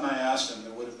left when I asked him,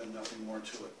 there would have been nothing more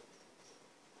to it."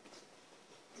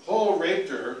 Hull raped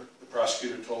her, the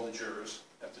prosecutor told the jurors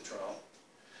at the trial,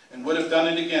 and would have done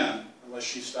it again unless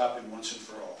she stopped him once and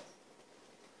for all.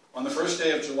 On the first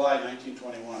day of July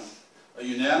 1921, a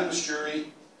unanimous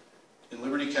jury in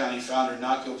Liberty County found her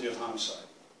not guilty of homicide.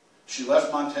 She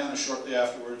left Montana shortly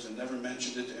afterwards and never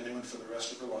mentioned it to anyone for the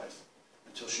rest of her life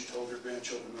until she told her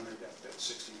grandchildren on her deathbed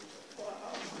 60 years later.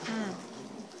 Wow.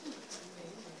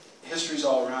 History's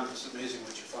all around. It's amazing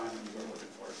what you find when you go looking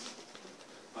for it.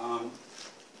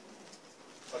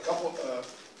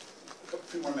 A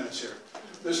few more minutes here.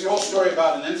 There's the old story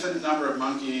about an infinite number of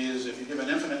monkeys. If you give an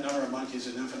infinite number of monkeys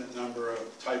an infinite number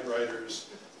of typewriters,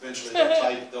 eventually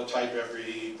they'll type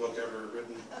every book ever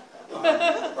written.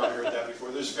 You've probably heard that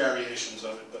before. There's variations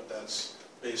of it, but that's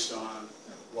based on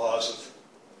laws of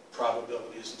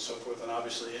probabilities and so forth. And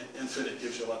obviously, infinite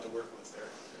gives you a lot to work with there.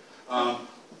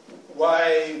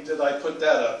 Why did I put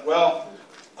that up? Well,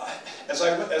 as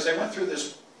I went through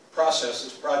this process,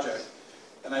 this project,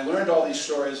 and I learned all these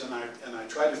stories, and I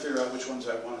tried to figure out which ones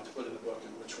I wanted to put in the book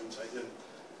and which ones I didn't.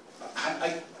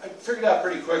 I figured out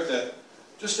pretty quick that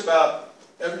just about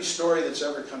every story that's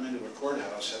ever come into a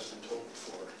courthouse has been told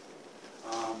before.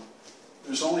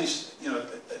 There's only,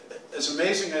 as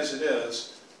amazing as it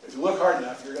is, if you look hard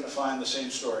enough, you're going to find the same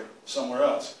story somewhere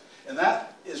else. And I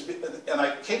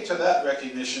came to that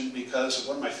recognition because of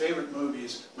one of my favorite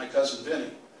movies, My Cousin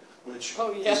Vinny, which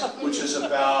is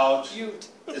about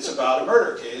it's about a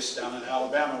murder case down in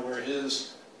Alabama where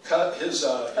his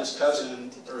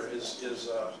cousin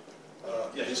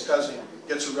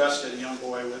gets arrested. A young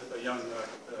boy with a young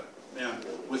man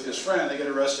with his friend. They get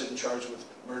arrested and charged with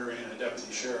murdering a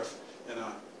deputy sheriff in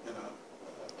a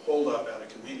holdup at a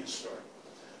convenience store.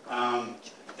 And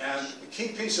the key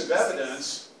piece of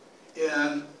evidence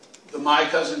in the My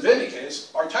Cousin Vinny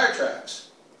case are tire tracks.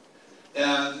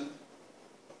 And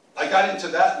I got into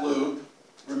that loop,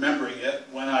 remembering it,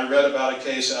 when I read about a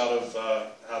case out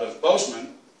of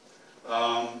Bozeman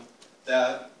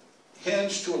that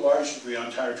hinged to a large degree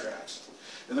on tire tracks.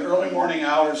 In the early morning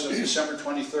hours of December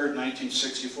 23rd,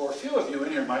 1964, a few of you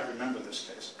in here might remember this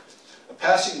case. A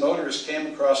passing motorist came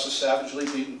across the savagely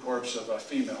beaten corpse of a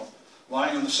female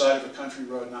lying on the side of a country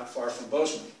road not far from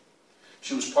Bozeman.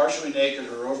 She was partially naked,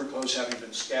 her overclothes having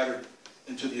been scattered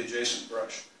into the adjacent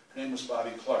brush. Her name was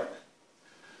Bobby Clark.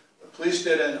 The police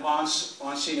did an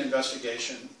on-scene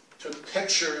investigation, took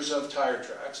pictures of tire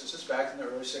tracks, this is back in the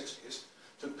early 60s,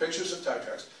 took pictures of tire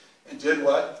tracks, and did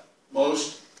what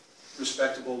most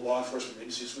respectable law enforcement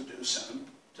agencies would do, send them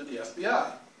to the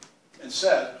FBI, and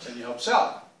said, "Can you help us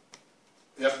out?"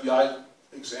 The FBI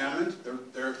examined,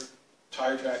 their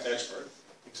tire track expert,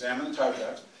 examined the tire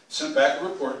tracks, sent back a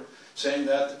report saying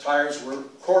that the tires were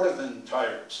Cordovan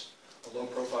tires, a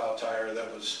low-profile tire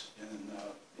that was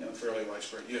in fairly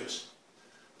widespread use.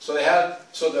 So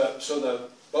the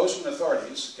Bozeman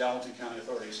authorities, Gallatin County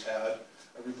authorities, had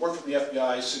a report from the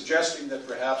FBI suggesting that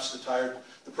perhaps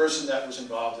the person that was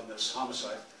involved in this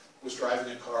homicide was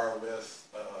driving a car with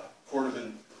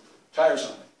Cordovan tires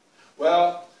on it.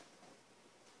 Well,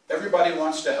 everybody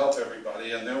wants to help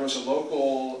everybody, and there was a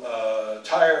local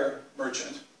tire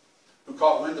merchant who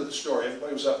caught wind of the story.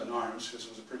 Everybody was up in arms because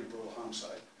it was a pretty brutal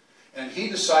homicide. And he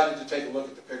decided to take a look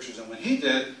at the pictures, and when he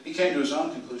did, he came to his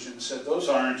own conclusion and said, those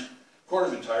aren't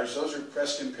Cordovan tires, those are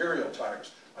Crest Imperial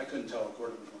tires. I couldn't tell a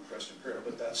Cordovan from a Crest Imperial,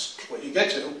 but that's what you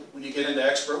get to when you get into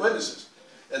expert witnesses.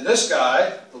 And this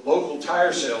guy, the local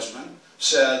tire salesman,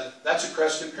 said, that's a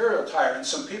Crest Imperial tire. And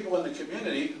some people in the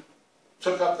community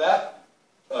took up that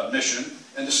mission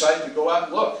and decided to go out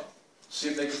and look, see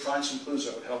if they could find some clues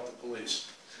that would help the police.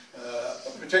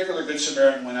 A particular Good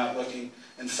Samaritan went out looking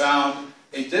and found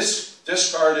a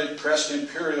discarded Crest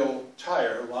Imperial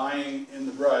tire lying in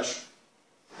the brush,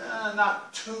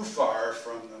 not too far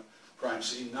from the crime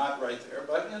scene, not right there,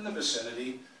 but in the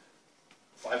vicinity,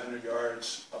 500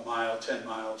 yards, a mile, 10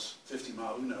 miles, 50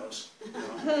 miles, who knows.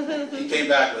 He came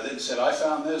back with it and said, I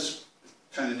found this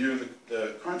kind of near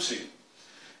the crime scene.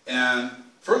 And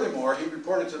furthermore, he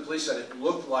reported to the police that it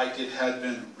looked like it had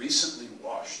been recently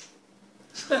washed.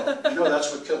 Well, you know that's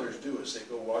what killers do, is they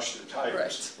go wash their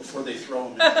tires before they throw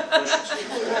them into the bushes.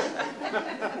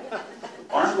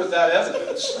 Armed with that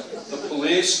evidence, the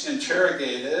police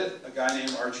interrogated a guy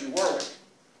named Archie Warwick.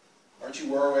 Archie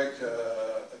Warwick,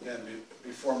 again,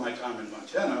 before my time in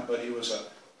Montana, but he was a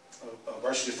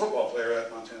varsity football player at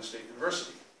Montana State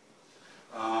University.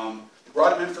 They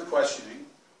brought him in for questioning.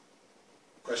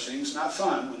 Questioning's not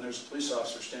fun when there's a police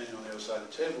officer standing on the other side of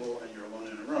the table and you're alone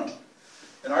in a room.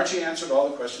 And Archie answered all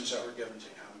the questions that were given to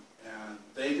him. And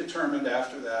they determined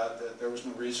after that there was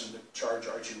no reason to charge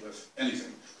Archie with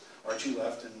anything. Archie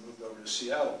left and moved over to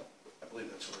Seattle. I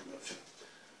believe that's where he moved to.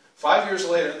 5 years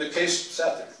later, the case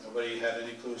sat there. Nobody had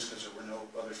any clues because there were no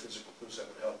other physical clues that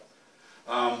would help.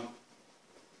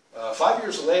 5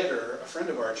 years later, a friend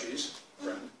of Archie's,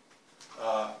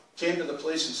 came to the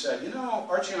police and said, you know,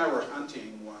 Archie and I were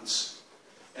hunting once,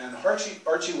 and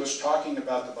Archie was talking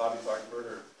about the Bobby Clark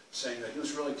murder, saying that he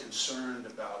was really concerned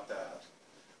about that,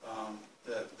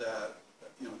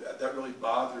 that really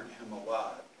bothered him a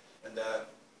lot, and that,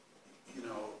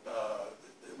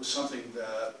 it was something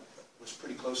that was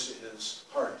pretty close to his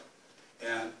heart.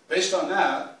 And based on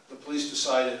that, the police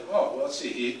decided, oh, well, let's see,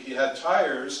 he had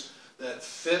tires that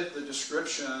fit the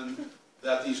description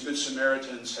that these Good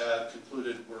Samaritans had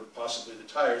concluded were possibly the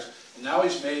tires. And now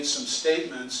he's made some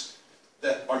statements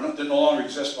that no longer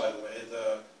exist, by the way.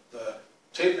 The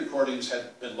tape recordings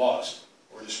had been lost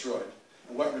or destroyed.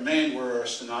 And what remained were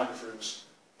stenographers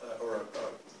or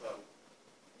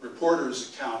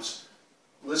reporters' accounts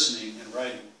listening and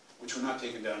writing, which were not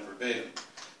taken down verbatim.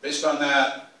 Based on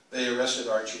that, they arrested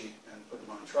Archie and put him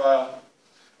on trial.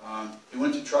 He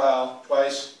went to trial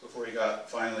twice before he got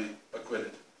finally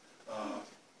acquitted.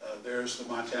 There's the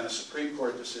Montana Supreme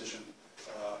Court decision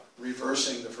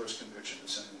reversing the first conviction and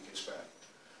sending the case back.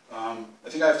 I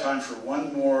think I have time for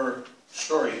one more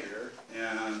story here,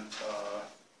 and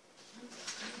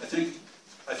I think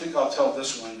I'll tell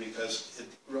this one because it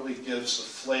really gives the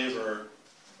flavor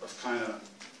of kind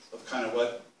of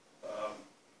what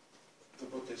the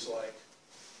book is like.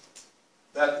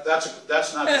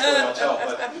 That's not the story I'll tell,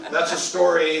 but that's a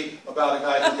story about a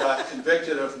guy who got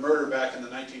convicted of murder back in the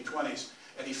 1920s.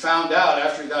 And he found out,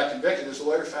 after he got convicted, his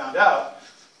lawyer found out,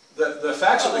 the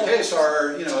facts of the case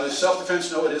are, is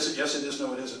self-defense, no it isn't, yes it is,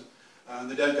 no it isn't.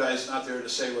 The dead guy is not there to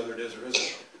say whether it is or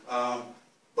isn't.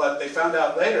 But they found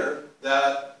out later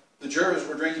that the jurors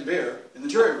were drinking beer in the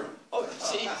jury room. Oh,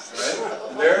 jeez. Right?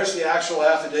 And there's the actual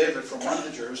affidavit from one of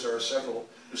the jurors. There are several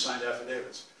who signed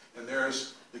affidavits. And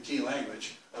there's the key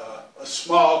language. A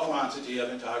small quantity of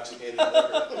intoxicating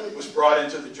liquor was brought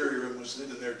into the jury room, was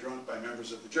eaten there drunk by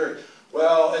members of the jury.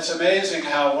 Well, it's amazing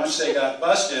how once they got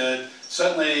busted,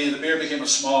 suddenly the beer became a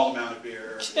small amount of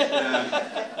beer, and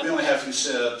we only had a few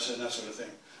sips and that sort of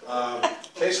thing.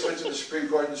 Case went to the Supreme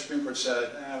Court, and the Supreme Court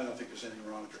said, we don't think there's anything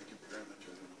wrong with drinking beer in the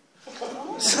jury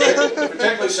room.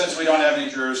 Particularly since we don't have any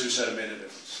jurors who said it made a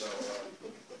difference.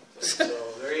 So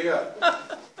there you go.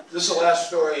 This is the last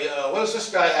story. What does this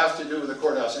guy have to do with the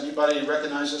courthouse? Anybody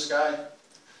recognize this guy?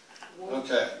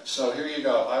 Okay, so here you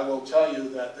go. I will tell you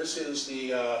that this is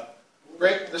the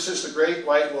great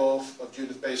white wolf of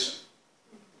Judith Basin.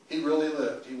 He really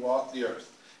lived. He walked the earth.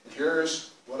 And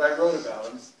here's what I wrote about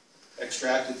him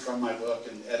extracted from my book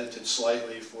and edited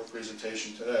slightly for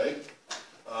presentation today.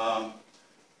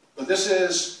 But this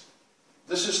is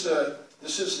the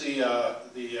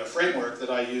framework that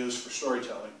I use for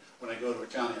storytelling when I go to a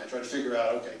county. I try to figure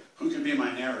out, okay, who can be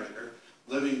my narrator,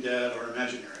 living, dead, or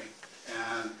imaginary,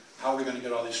 and how are we going to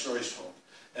get all these stories told.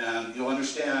 And you'll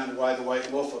understand why the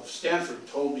White Wolf of Stanford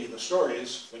told me the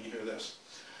stories when you hear this.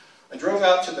 I drove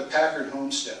out to the Packard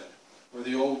homestead, where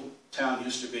the old town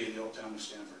used to be, the old town of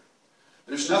Stanford.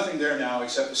 There's nothing there now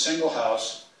except a single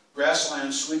house,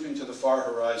 grassland sweeping to the far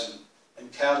horizon,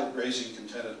 and cattle grazing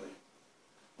contentedly.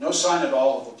 No sign at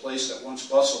all of a place that once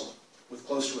bustled with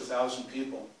close to 1,000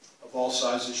 people of all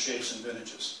sizes, shapes, and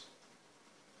vintages.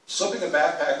 Slipping a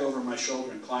backpack over my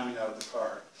shoulder and climbing out of the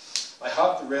car, I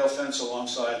hopped the rail fence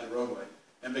alongside the roadway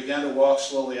and began to walk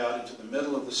slowly out into the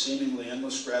middle of the seemingly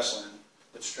endless grassland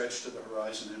that stretched to the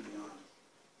horizon and beyond.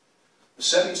 The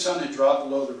setting sun had dropped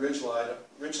below the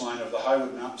ridgeline of the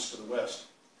Highwood Mountains to the west,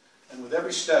 and with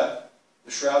every step,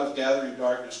 the shroud of gathering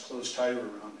darkness closed tighter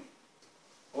around me.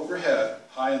 Overhead,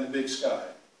 high in the big sky,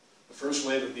 the first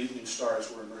wave of evening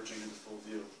stars were emerging into full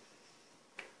view.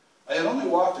 I had only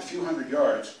walked a few hundred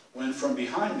yards when, from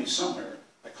behind me somewhere,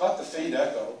 I caught the faint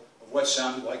echo of what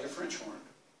sounded like a French horn.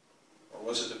 Or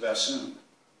was it a bassoon,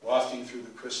 wafting through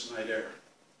the crisp night air?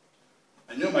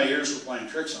 I knew my ears were playing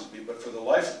tricks on me, but for the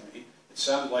life of me, it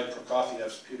sounded like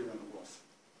Prokofiev's Peter and the Wolf.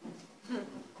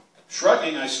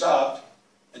 Shrugging, I stopped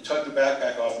and tugged the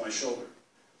backpack off my shoulder.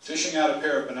 Fishing out a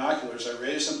pair of binoculars, I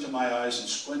raised them to my eyes and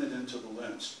squinted into the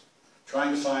lens,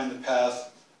 trying to find the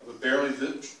path of a barely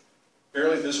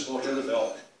visible herd of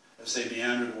elk as they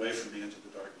meandered away from me into the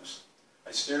darkness.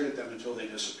 I stared at them until they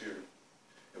disappeared.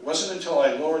 It wasn't until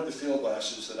I lowered the field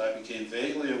glasses that I became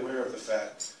vaguely aware of the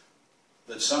fact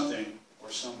that something or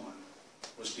someone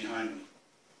was behind me.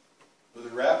 With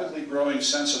a rapidly growing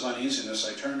sense of uneasiness,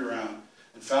 I turned around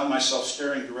and found myself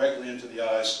staring directly into the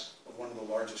eyes of one of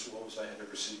the largest wolves I had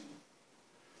ever seen.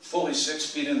 Fully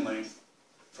 6 feet in length,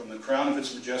 from the crown of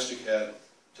its majestic head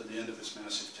to the end of its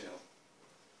massive tail.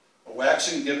 A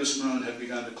waxing gibbous moon had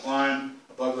begun to climb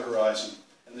above the horizon,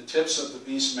 and the tips of the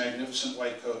beast's magnificent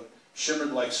white coat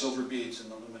shimmered like silver beads in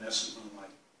the luminescent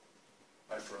moonlight.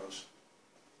 I froze.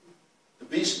 The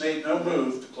beast made no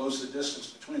move to close the distance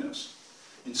between us.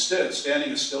 Instead,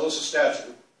 standing as still as a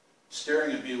statue,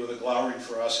 staring at me with a glowering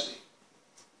ferocity.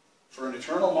 For an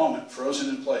eternal moment, frozen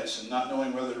in place and not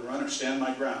knowing whether to run or stand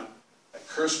my ground, I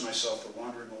cursed myself for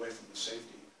wandering away from the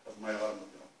safety of my automobile.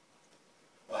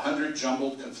 100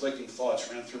 jumbled, conflicting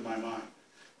thoughts ran through my mind,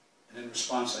 and in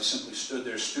response I simply stood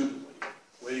there stupidly,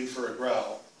 waiting for a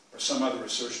growl or some other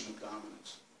assertion of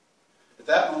dominance. At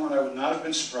that moment, I would not have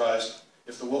been surprised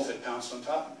if the wolf had pounced on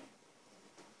top of me.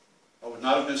 I would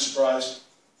not have been surprised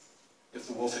if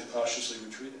the wolf had cautiously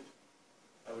retreated.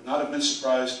 I would not have been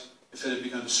surprised if it had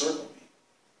begun to circle me,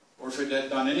 or if it had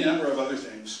done any number of other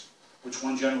things which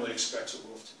one generally expects a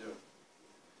wolf to do.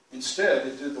 Instead,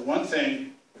 it did the one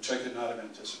thing which I could not have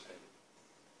anticipated.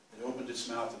 It opened its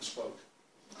mouth and spoke.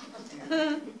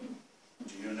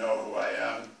 "Do you know who I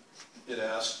am?" it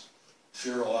asked,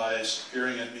 feral eyes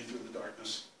peering at me through the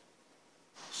darkness.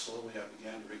 Slowly I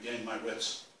began to regain my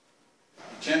wits.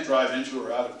 You can't drive into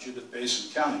or out of Judith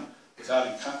Basin County without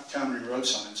encountering road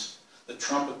signs that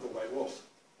trumpet the White Wolf.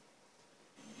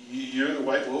 "You're the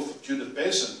White Wolf of Judith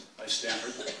Basin," I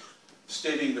stammered,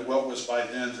 stating that what was by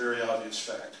then very obvious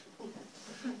fact.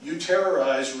 "You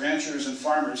terrorized ranchers and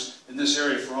farmers in this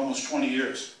area for almost 20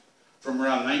 years, from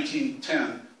around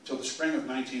 1910 till the spring of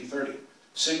 1930,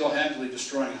 single-handedly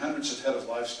destroying hundreds of head of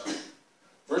livestock.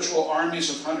 Virtual armies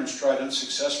of hunters tried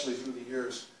unsuccessfully through the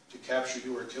years to capture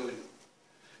you or kill you.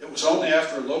 It was only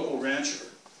after a local rancher,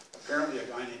 apparently a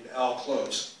guy named Al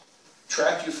Close,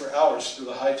 tracked you for hours through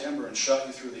the high timber and shot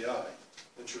you through the eye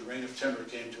that your reign of timber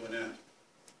came to an end."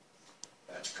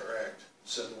 "That's correct,"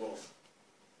 said the wolf.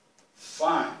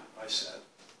 "Fine," I said.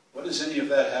 "What does any of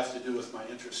that have to do with my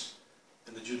interest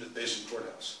in the Judith Basin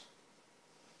Courthouse?"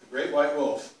 The great white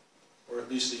wolf, or at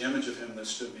least the image of him that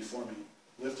stood before me,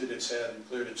 lifted its head and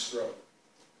cleared its throat.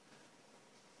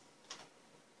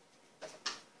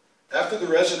 "After the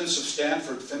residents of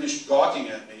Stanford finished gawking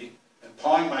at me and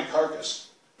pawing my carcass,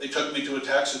 they took me to a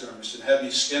taxidermist and had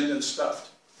me skinned and stuffed.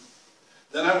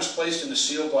 Then I was placed in a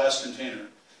sealed glass container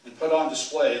and put on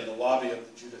display in the lobby of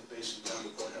the Judith Basin County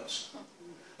Courthouse.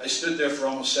 I stood there for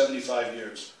almost 75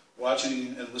 years,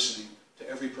 watching and listening to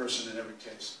every person in every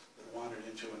case that wandered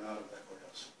into and out of that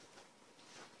courthouse."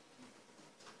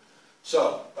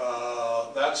 So,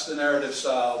 that's the narrative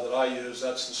style that I use.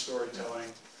 That's the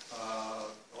storytelling.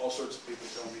 All sorts of people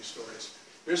tell me stories.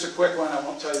 Here's a quick one. I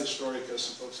won't tell you the story because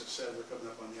some folks have said we're coming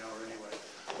up on the hour anyway.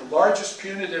 The largest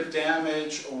punitive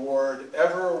damage award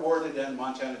ever awarded in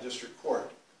Montana District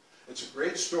Court. It's a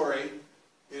great story.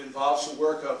 It involves the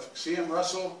work of C.M.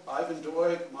 Russell, Ivan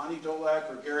Doig, Monty Dolak,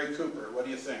 or Gary Cooper. What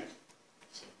do you think?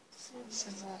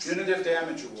 Punitive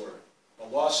damage award, a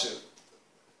lawsuit.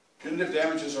 Punitive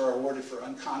damages are awarded for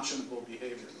unconscionable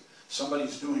behavior.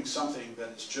 Somebody's doing something that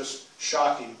is just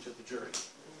shocking to the jury.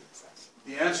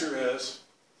 The answer is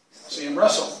C.M.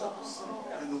 Russell.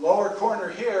 In the lower corner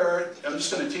here, I'm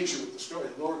just going to teach you the story.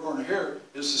 The lower corner here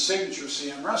is the signature of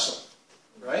C.M. Russell,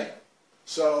 right?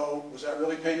 So, was that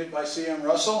really painted by C.M.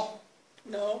 Russell?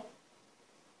 No.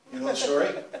 You know the story?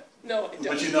 No, I don't.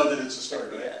 But you know that it's a story,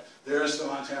 right? Yeah. There's the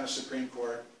Montana Supreme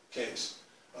Court case.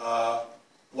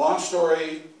 Long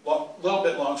story, little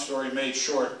bit long story made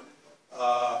short.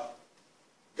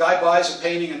 Guy buys a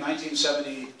painting in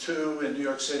 1972 in New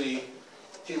York City.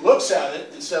 He looks at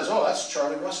it and says, oh, that's a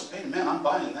Charlie Russell painting. Man, I'm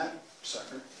buying that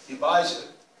sucker. He buys it,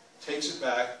 takes it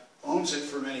back, owns it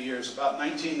for many years. About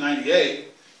 1998,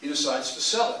 he decides to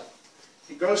sell it.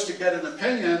 He goes to get an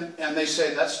opinion, and they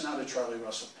say, that's not a Charlie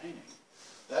Russell painting.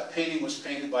 That painting was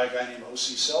painted by a guy named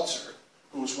O.C. Seltzer,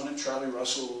 who was one of Charlie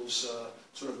Russell's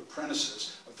sort of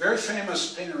apprentices. A very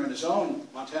famous painter in his own,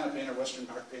 Montana painter, Western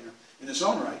art painter, in his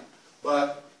own right.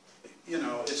 But, you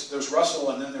know, there's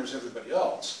Russell and then there's everybody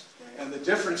else. And the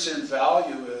difference in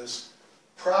value is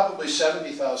probably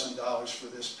 $70,000 for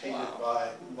this painted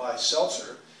by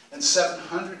Seltzer, and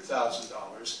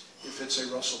 $700,000 if it's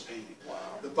a Russell painting. Wow.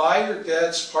 The buyer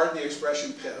gets, pardon the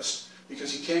expression, pissed,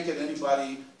 because he can't get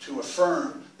anybody to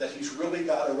affirm that he's really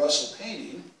got a Russell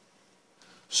painting.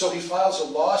 So he files a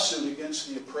lawsuit against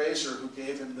the appraiser who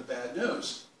gave him the bad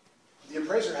news. The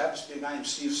appraiser happens to be a guy named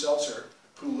Steve Seltzer,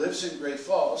 who lives in Great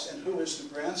Falls and who is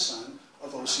the grandson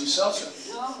of O.C. Seltzer.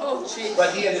 Oh, geez.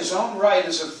 But he, in his own right,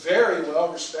 is a very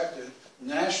well-respected,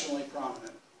 nationally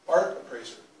prominent art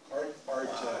appraiser, art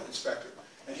inspector.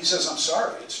 And he says, I'm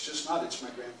sorry, it's just not, it's my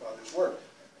grandfather's work.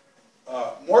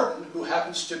 Morton, who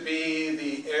happens to be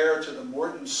the heir to the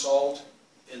Morton salt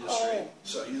industry,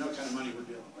 so you know what kind of money we're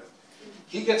dealing with,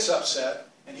 he gets upset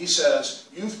and he says,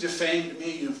 you've defamed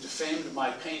me, you've defamed my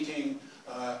painting,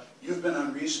 you've been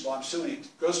unreasonable, I'm suing. He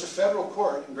goes to federal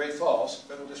court in Great Falls,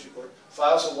 federal district court,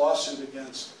 files a lawsuit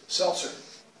against Seltzer.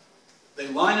 They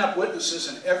line up witnesses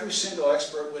and every single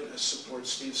expert witness supports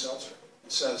Steve Seltzer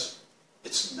and says,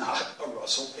 it's not a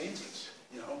Russell painting.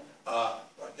 You know,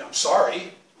 I'm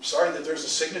sorry that there's a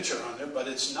signature on there, but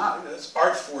it's not. It's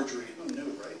art forgery. Who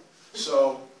knew, right?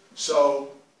 So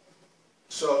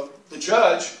the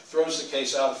judge throws the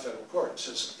case out of federal court and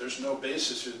says there's no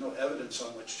basis, there's no evidence on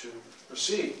which to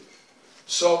proceed.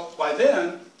 So by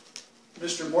then,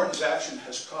 Mr. Morton's action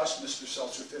has cost Mr.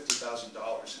 Seltzer $50,000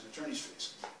 in attorney's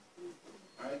fees.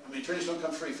 All right? I mean, attorneys don't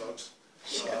come free, folks.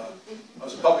 I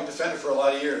was a public defender for a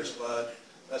lot of years, but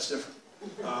that's different.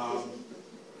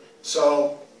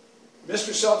 So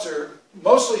Mr. Seltzer,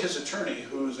 mostly his attorney,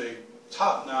 who's a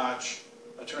top-notch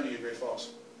attorney in Great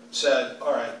Falls, said,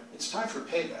 all right, it's time for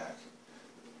payback.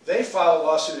 They filed a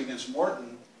lawsuit against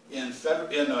Morton in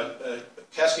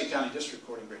Cascade County District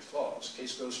Court in Great Falls.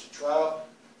 Case goes to trial.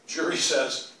 Jury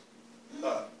says,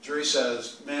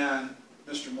 man,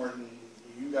 Mr. Morton,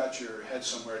 you got your head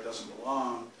somewhere it doesn't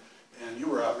belong, and you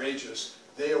were outrageous.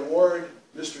 They award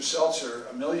Mr. Seltzer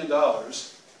 $1 million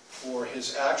for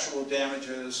his actual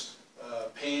damages,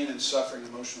 pain and suffering,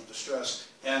 emotional distress,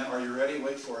 and are you ready?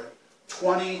 Wait for it.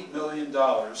 $20 million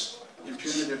in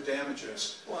punitive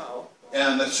damages. Wow.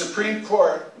 And the Supreme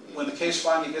Court, when the case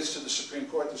finally gets to the Supreme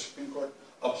Court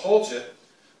upholds it.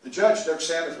 The judge, Doug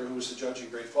Sandifer, who was the judge in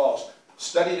Great Falls,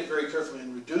 studied it very carefully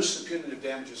and reduced the punitive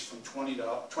damages from $20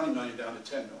 million down to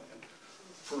 $10 million.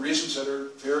 For reasons that are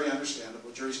very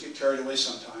understandable. Juries get carried away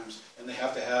sometimes, and they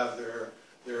have to have their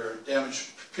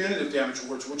punitive damage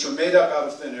awards, which are made up out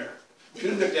of thin air.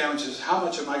 Punitive damage is how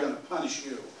much am I going to punish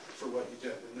you for what you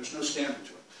did, and there's no standard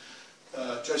to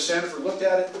it. Judge Sandifer looked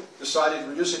at it, decided to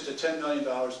reduce it to $10 million.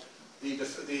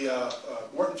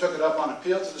 Morton took it up on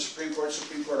appeal to the Supreme Court.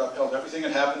 Supreme Court upheld everything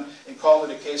that happened and called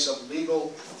it a case of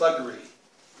legal thuggery,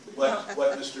 what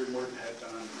Mr. Morton had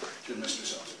done to Mr.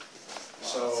 Seltzer.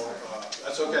 So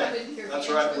that's okay. That's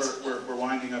right. We're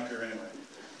winding up here anyway.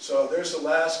 So there's the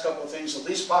last couple of things. The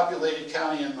least populated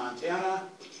county in Montana.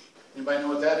 Anybody know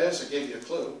what that is? I gave you a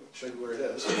clue. Show you where it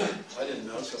is. I didn't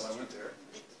know until I went there.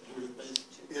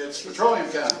 It's Petroleum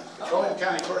County. Petroleum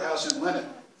County Courthouse in Lennon.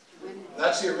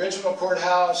 That's the original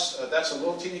courthouse. That's a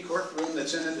little teeny courtroom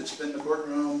that's in it. It's been the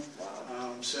courtroom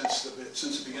since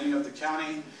the beginning of the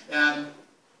county. And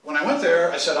when I went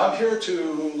there, I said, I'm here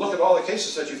to look at all the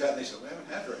cases that you've had. And they said, we haven't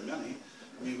had very many.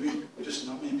 I mean, we just,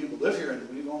 not many people live here, and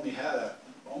we've only had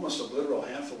almost a literal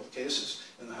handful of cases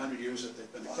in the 100 years that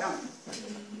they've been a county.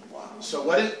 So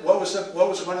what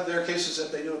was one of their cases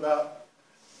that they knew about?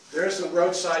 There's the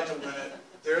roadside to Winnet,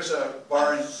 there's a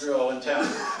bar and grill in town,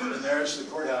 and there's the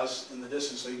courthouse in the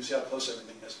distance, so you can see how close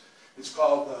everything is. It's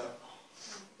called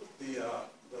the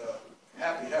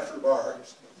Happy Heifer Bar.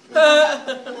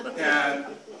 And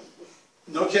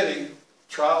no kidding,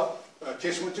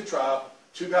 case went to trial.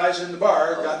 2 guys in the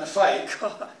bar got in a fight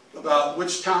about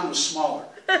which town was smaller,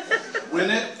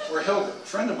 Winnet or Hilda. A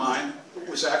friend of mine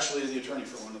was actually the attorney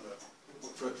for one of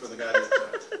the guy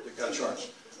that got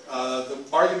charged. The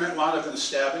argument wound up in a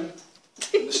stabbing.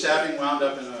 The stabbing wound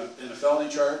up in a felony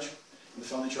charge. And the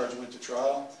felony charge went to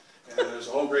trial. And there's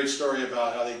a whole great story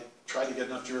about how they tried to get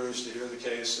enough jurors to hear the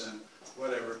case and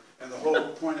whatever. And the whole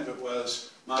point of it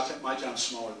was, my town's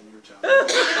smaller than your town.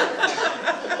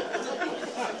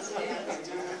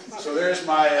 So there's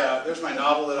my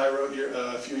novel that I wrote here,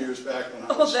 a few years back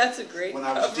That's a great when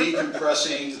I was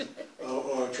decompressing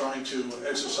or trying to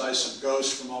exercise some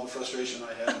ghosts from all the frustration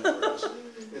I had in the courthouse.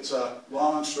 It's a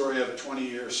long story of a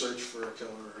 20-year search for a killer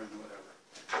and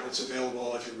whatever. It's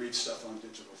available if you read stuff on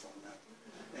digital format.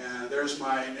 And there's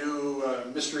my new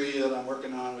mystery that I'm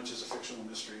working on, which is a fictional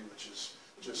mystery, which is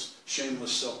just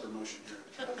shameless self-promotion here.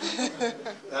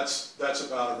 That's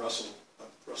about a Russell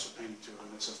painting too,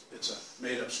 and it's a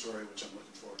made-up story which I'm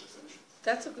looking forward to finishing.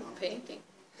 That's a good painting.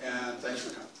 And thanks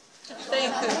for coming.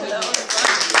 Thank you.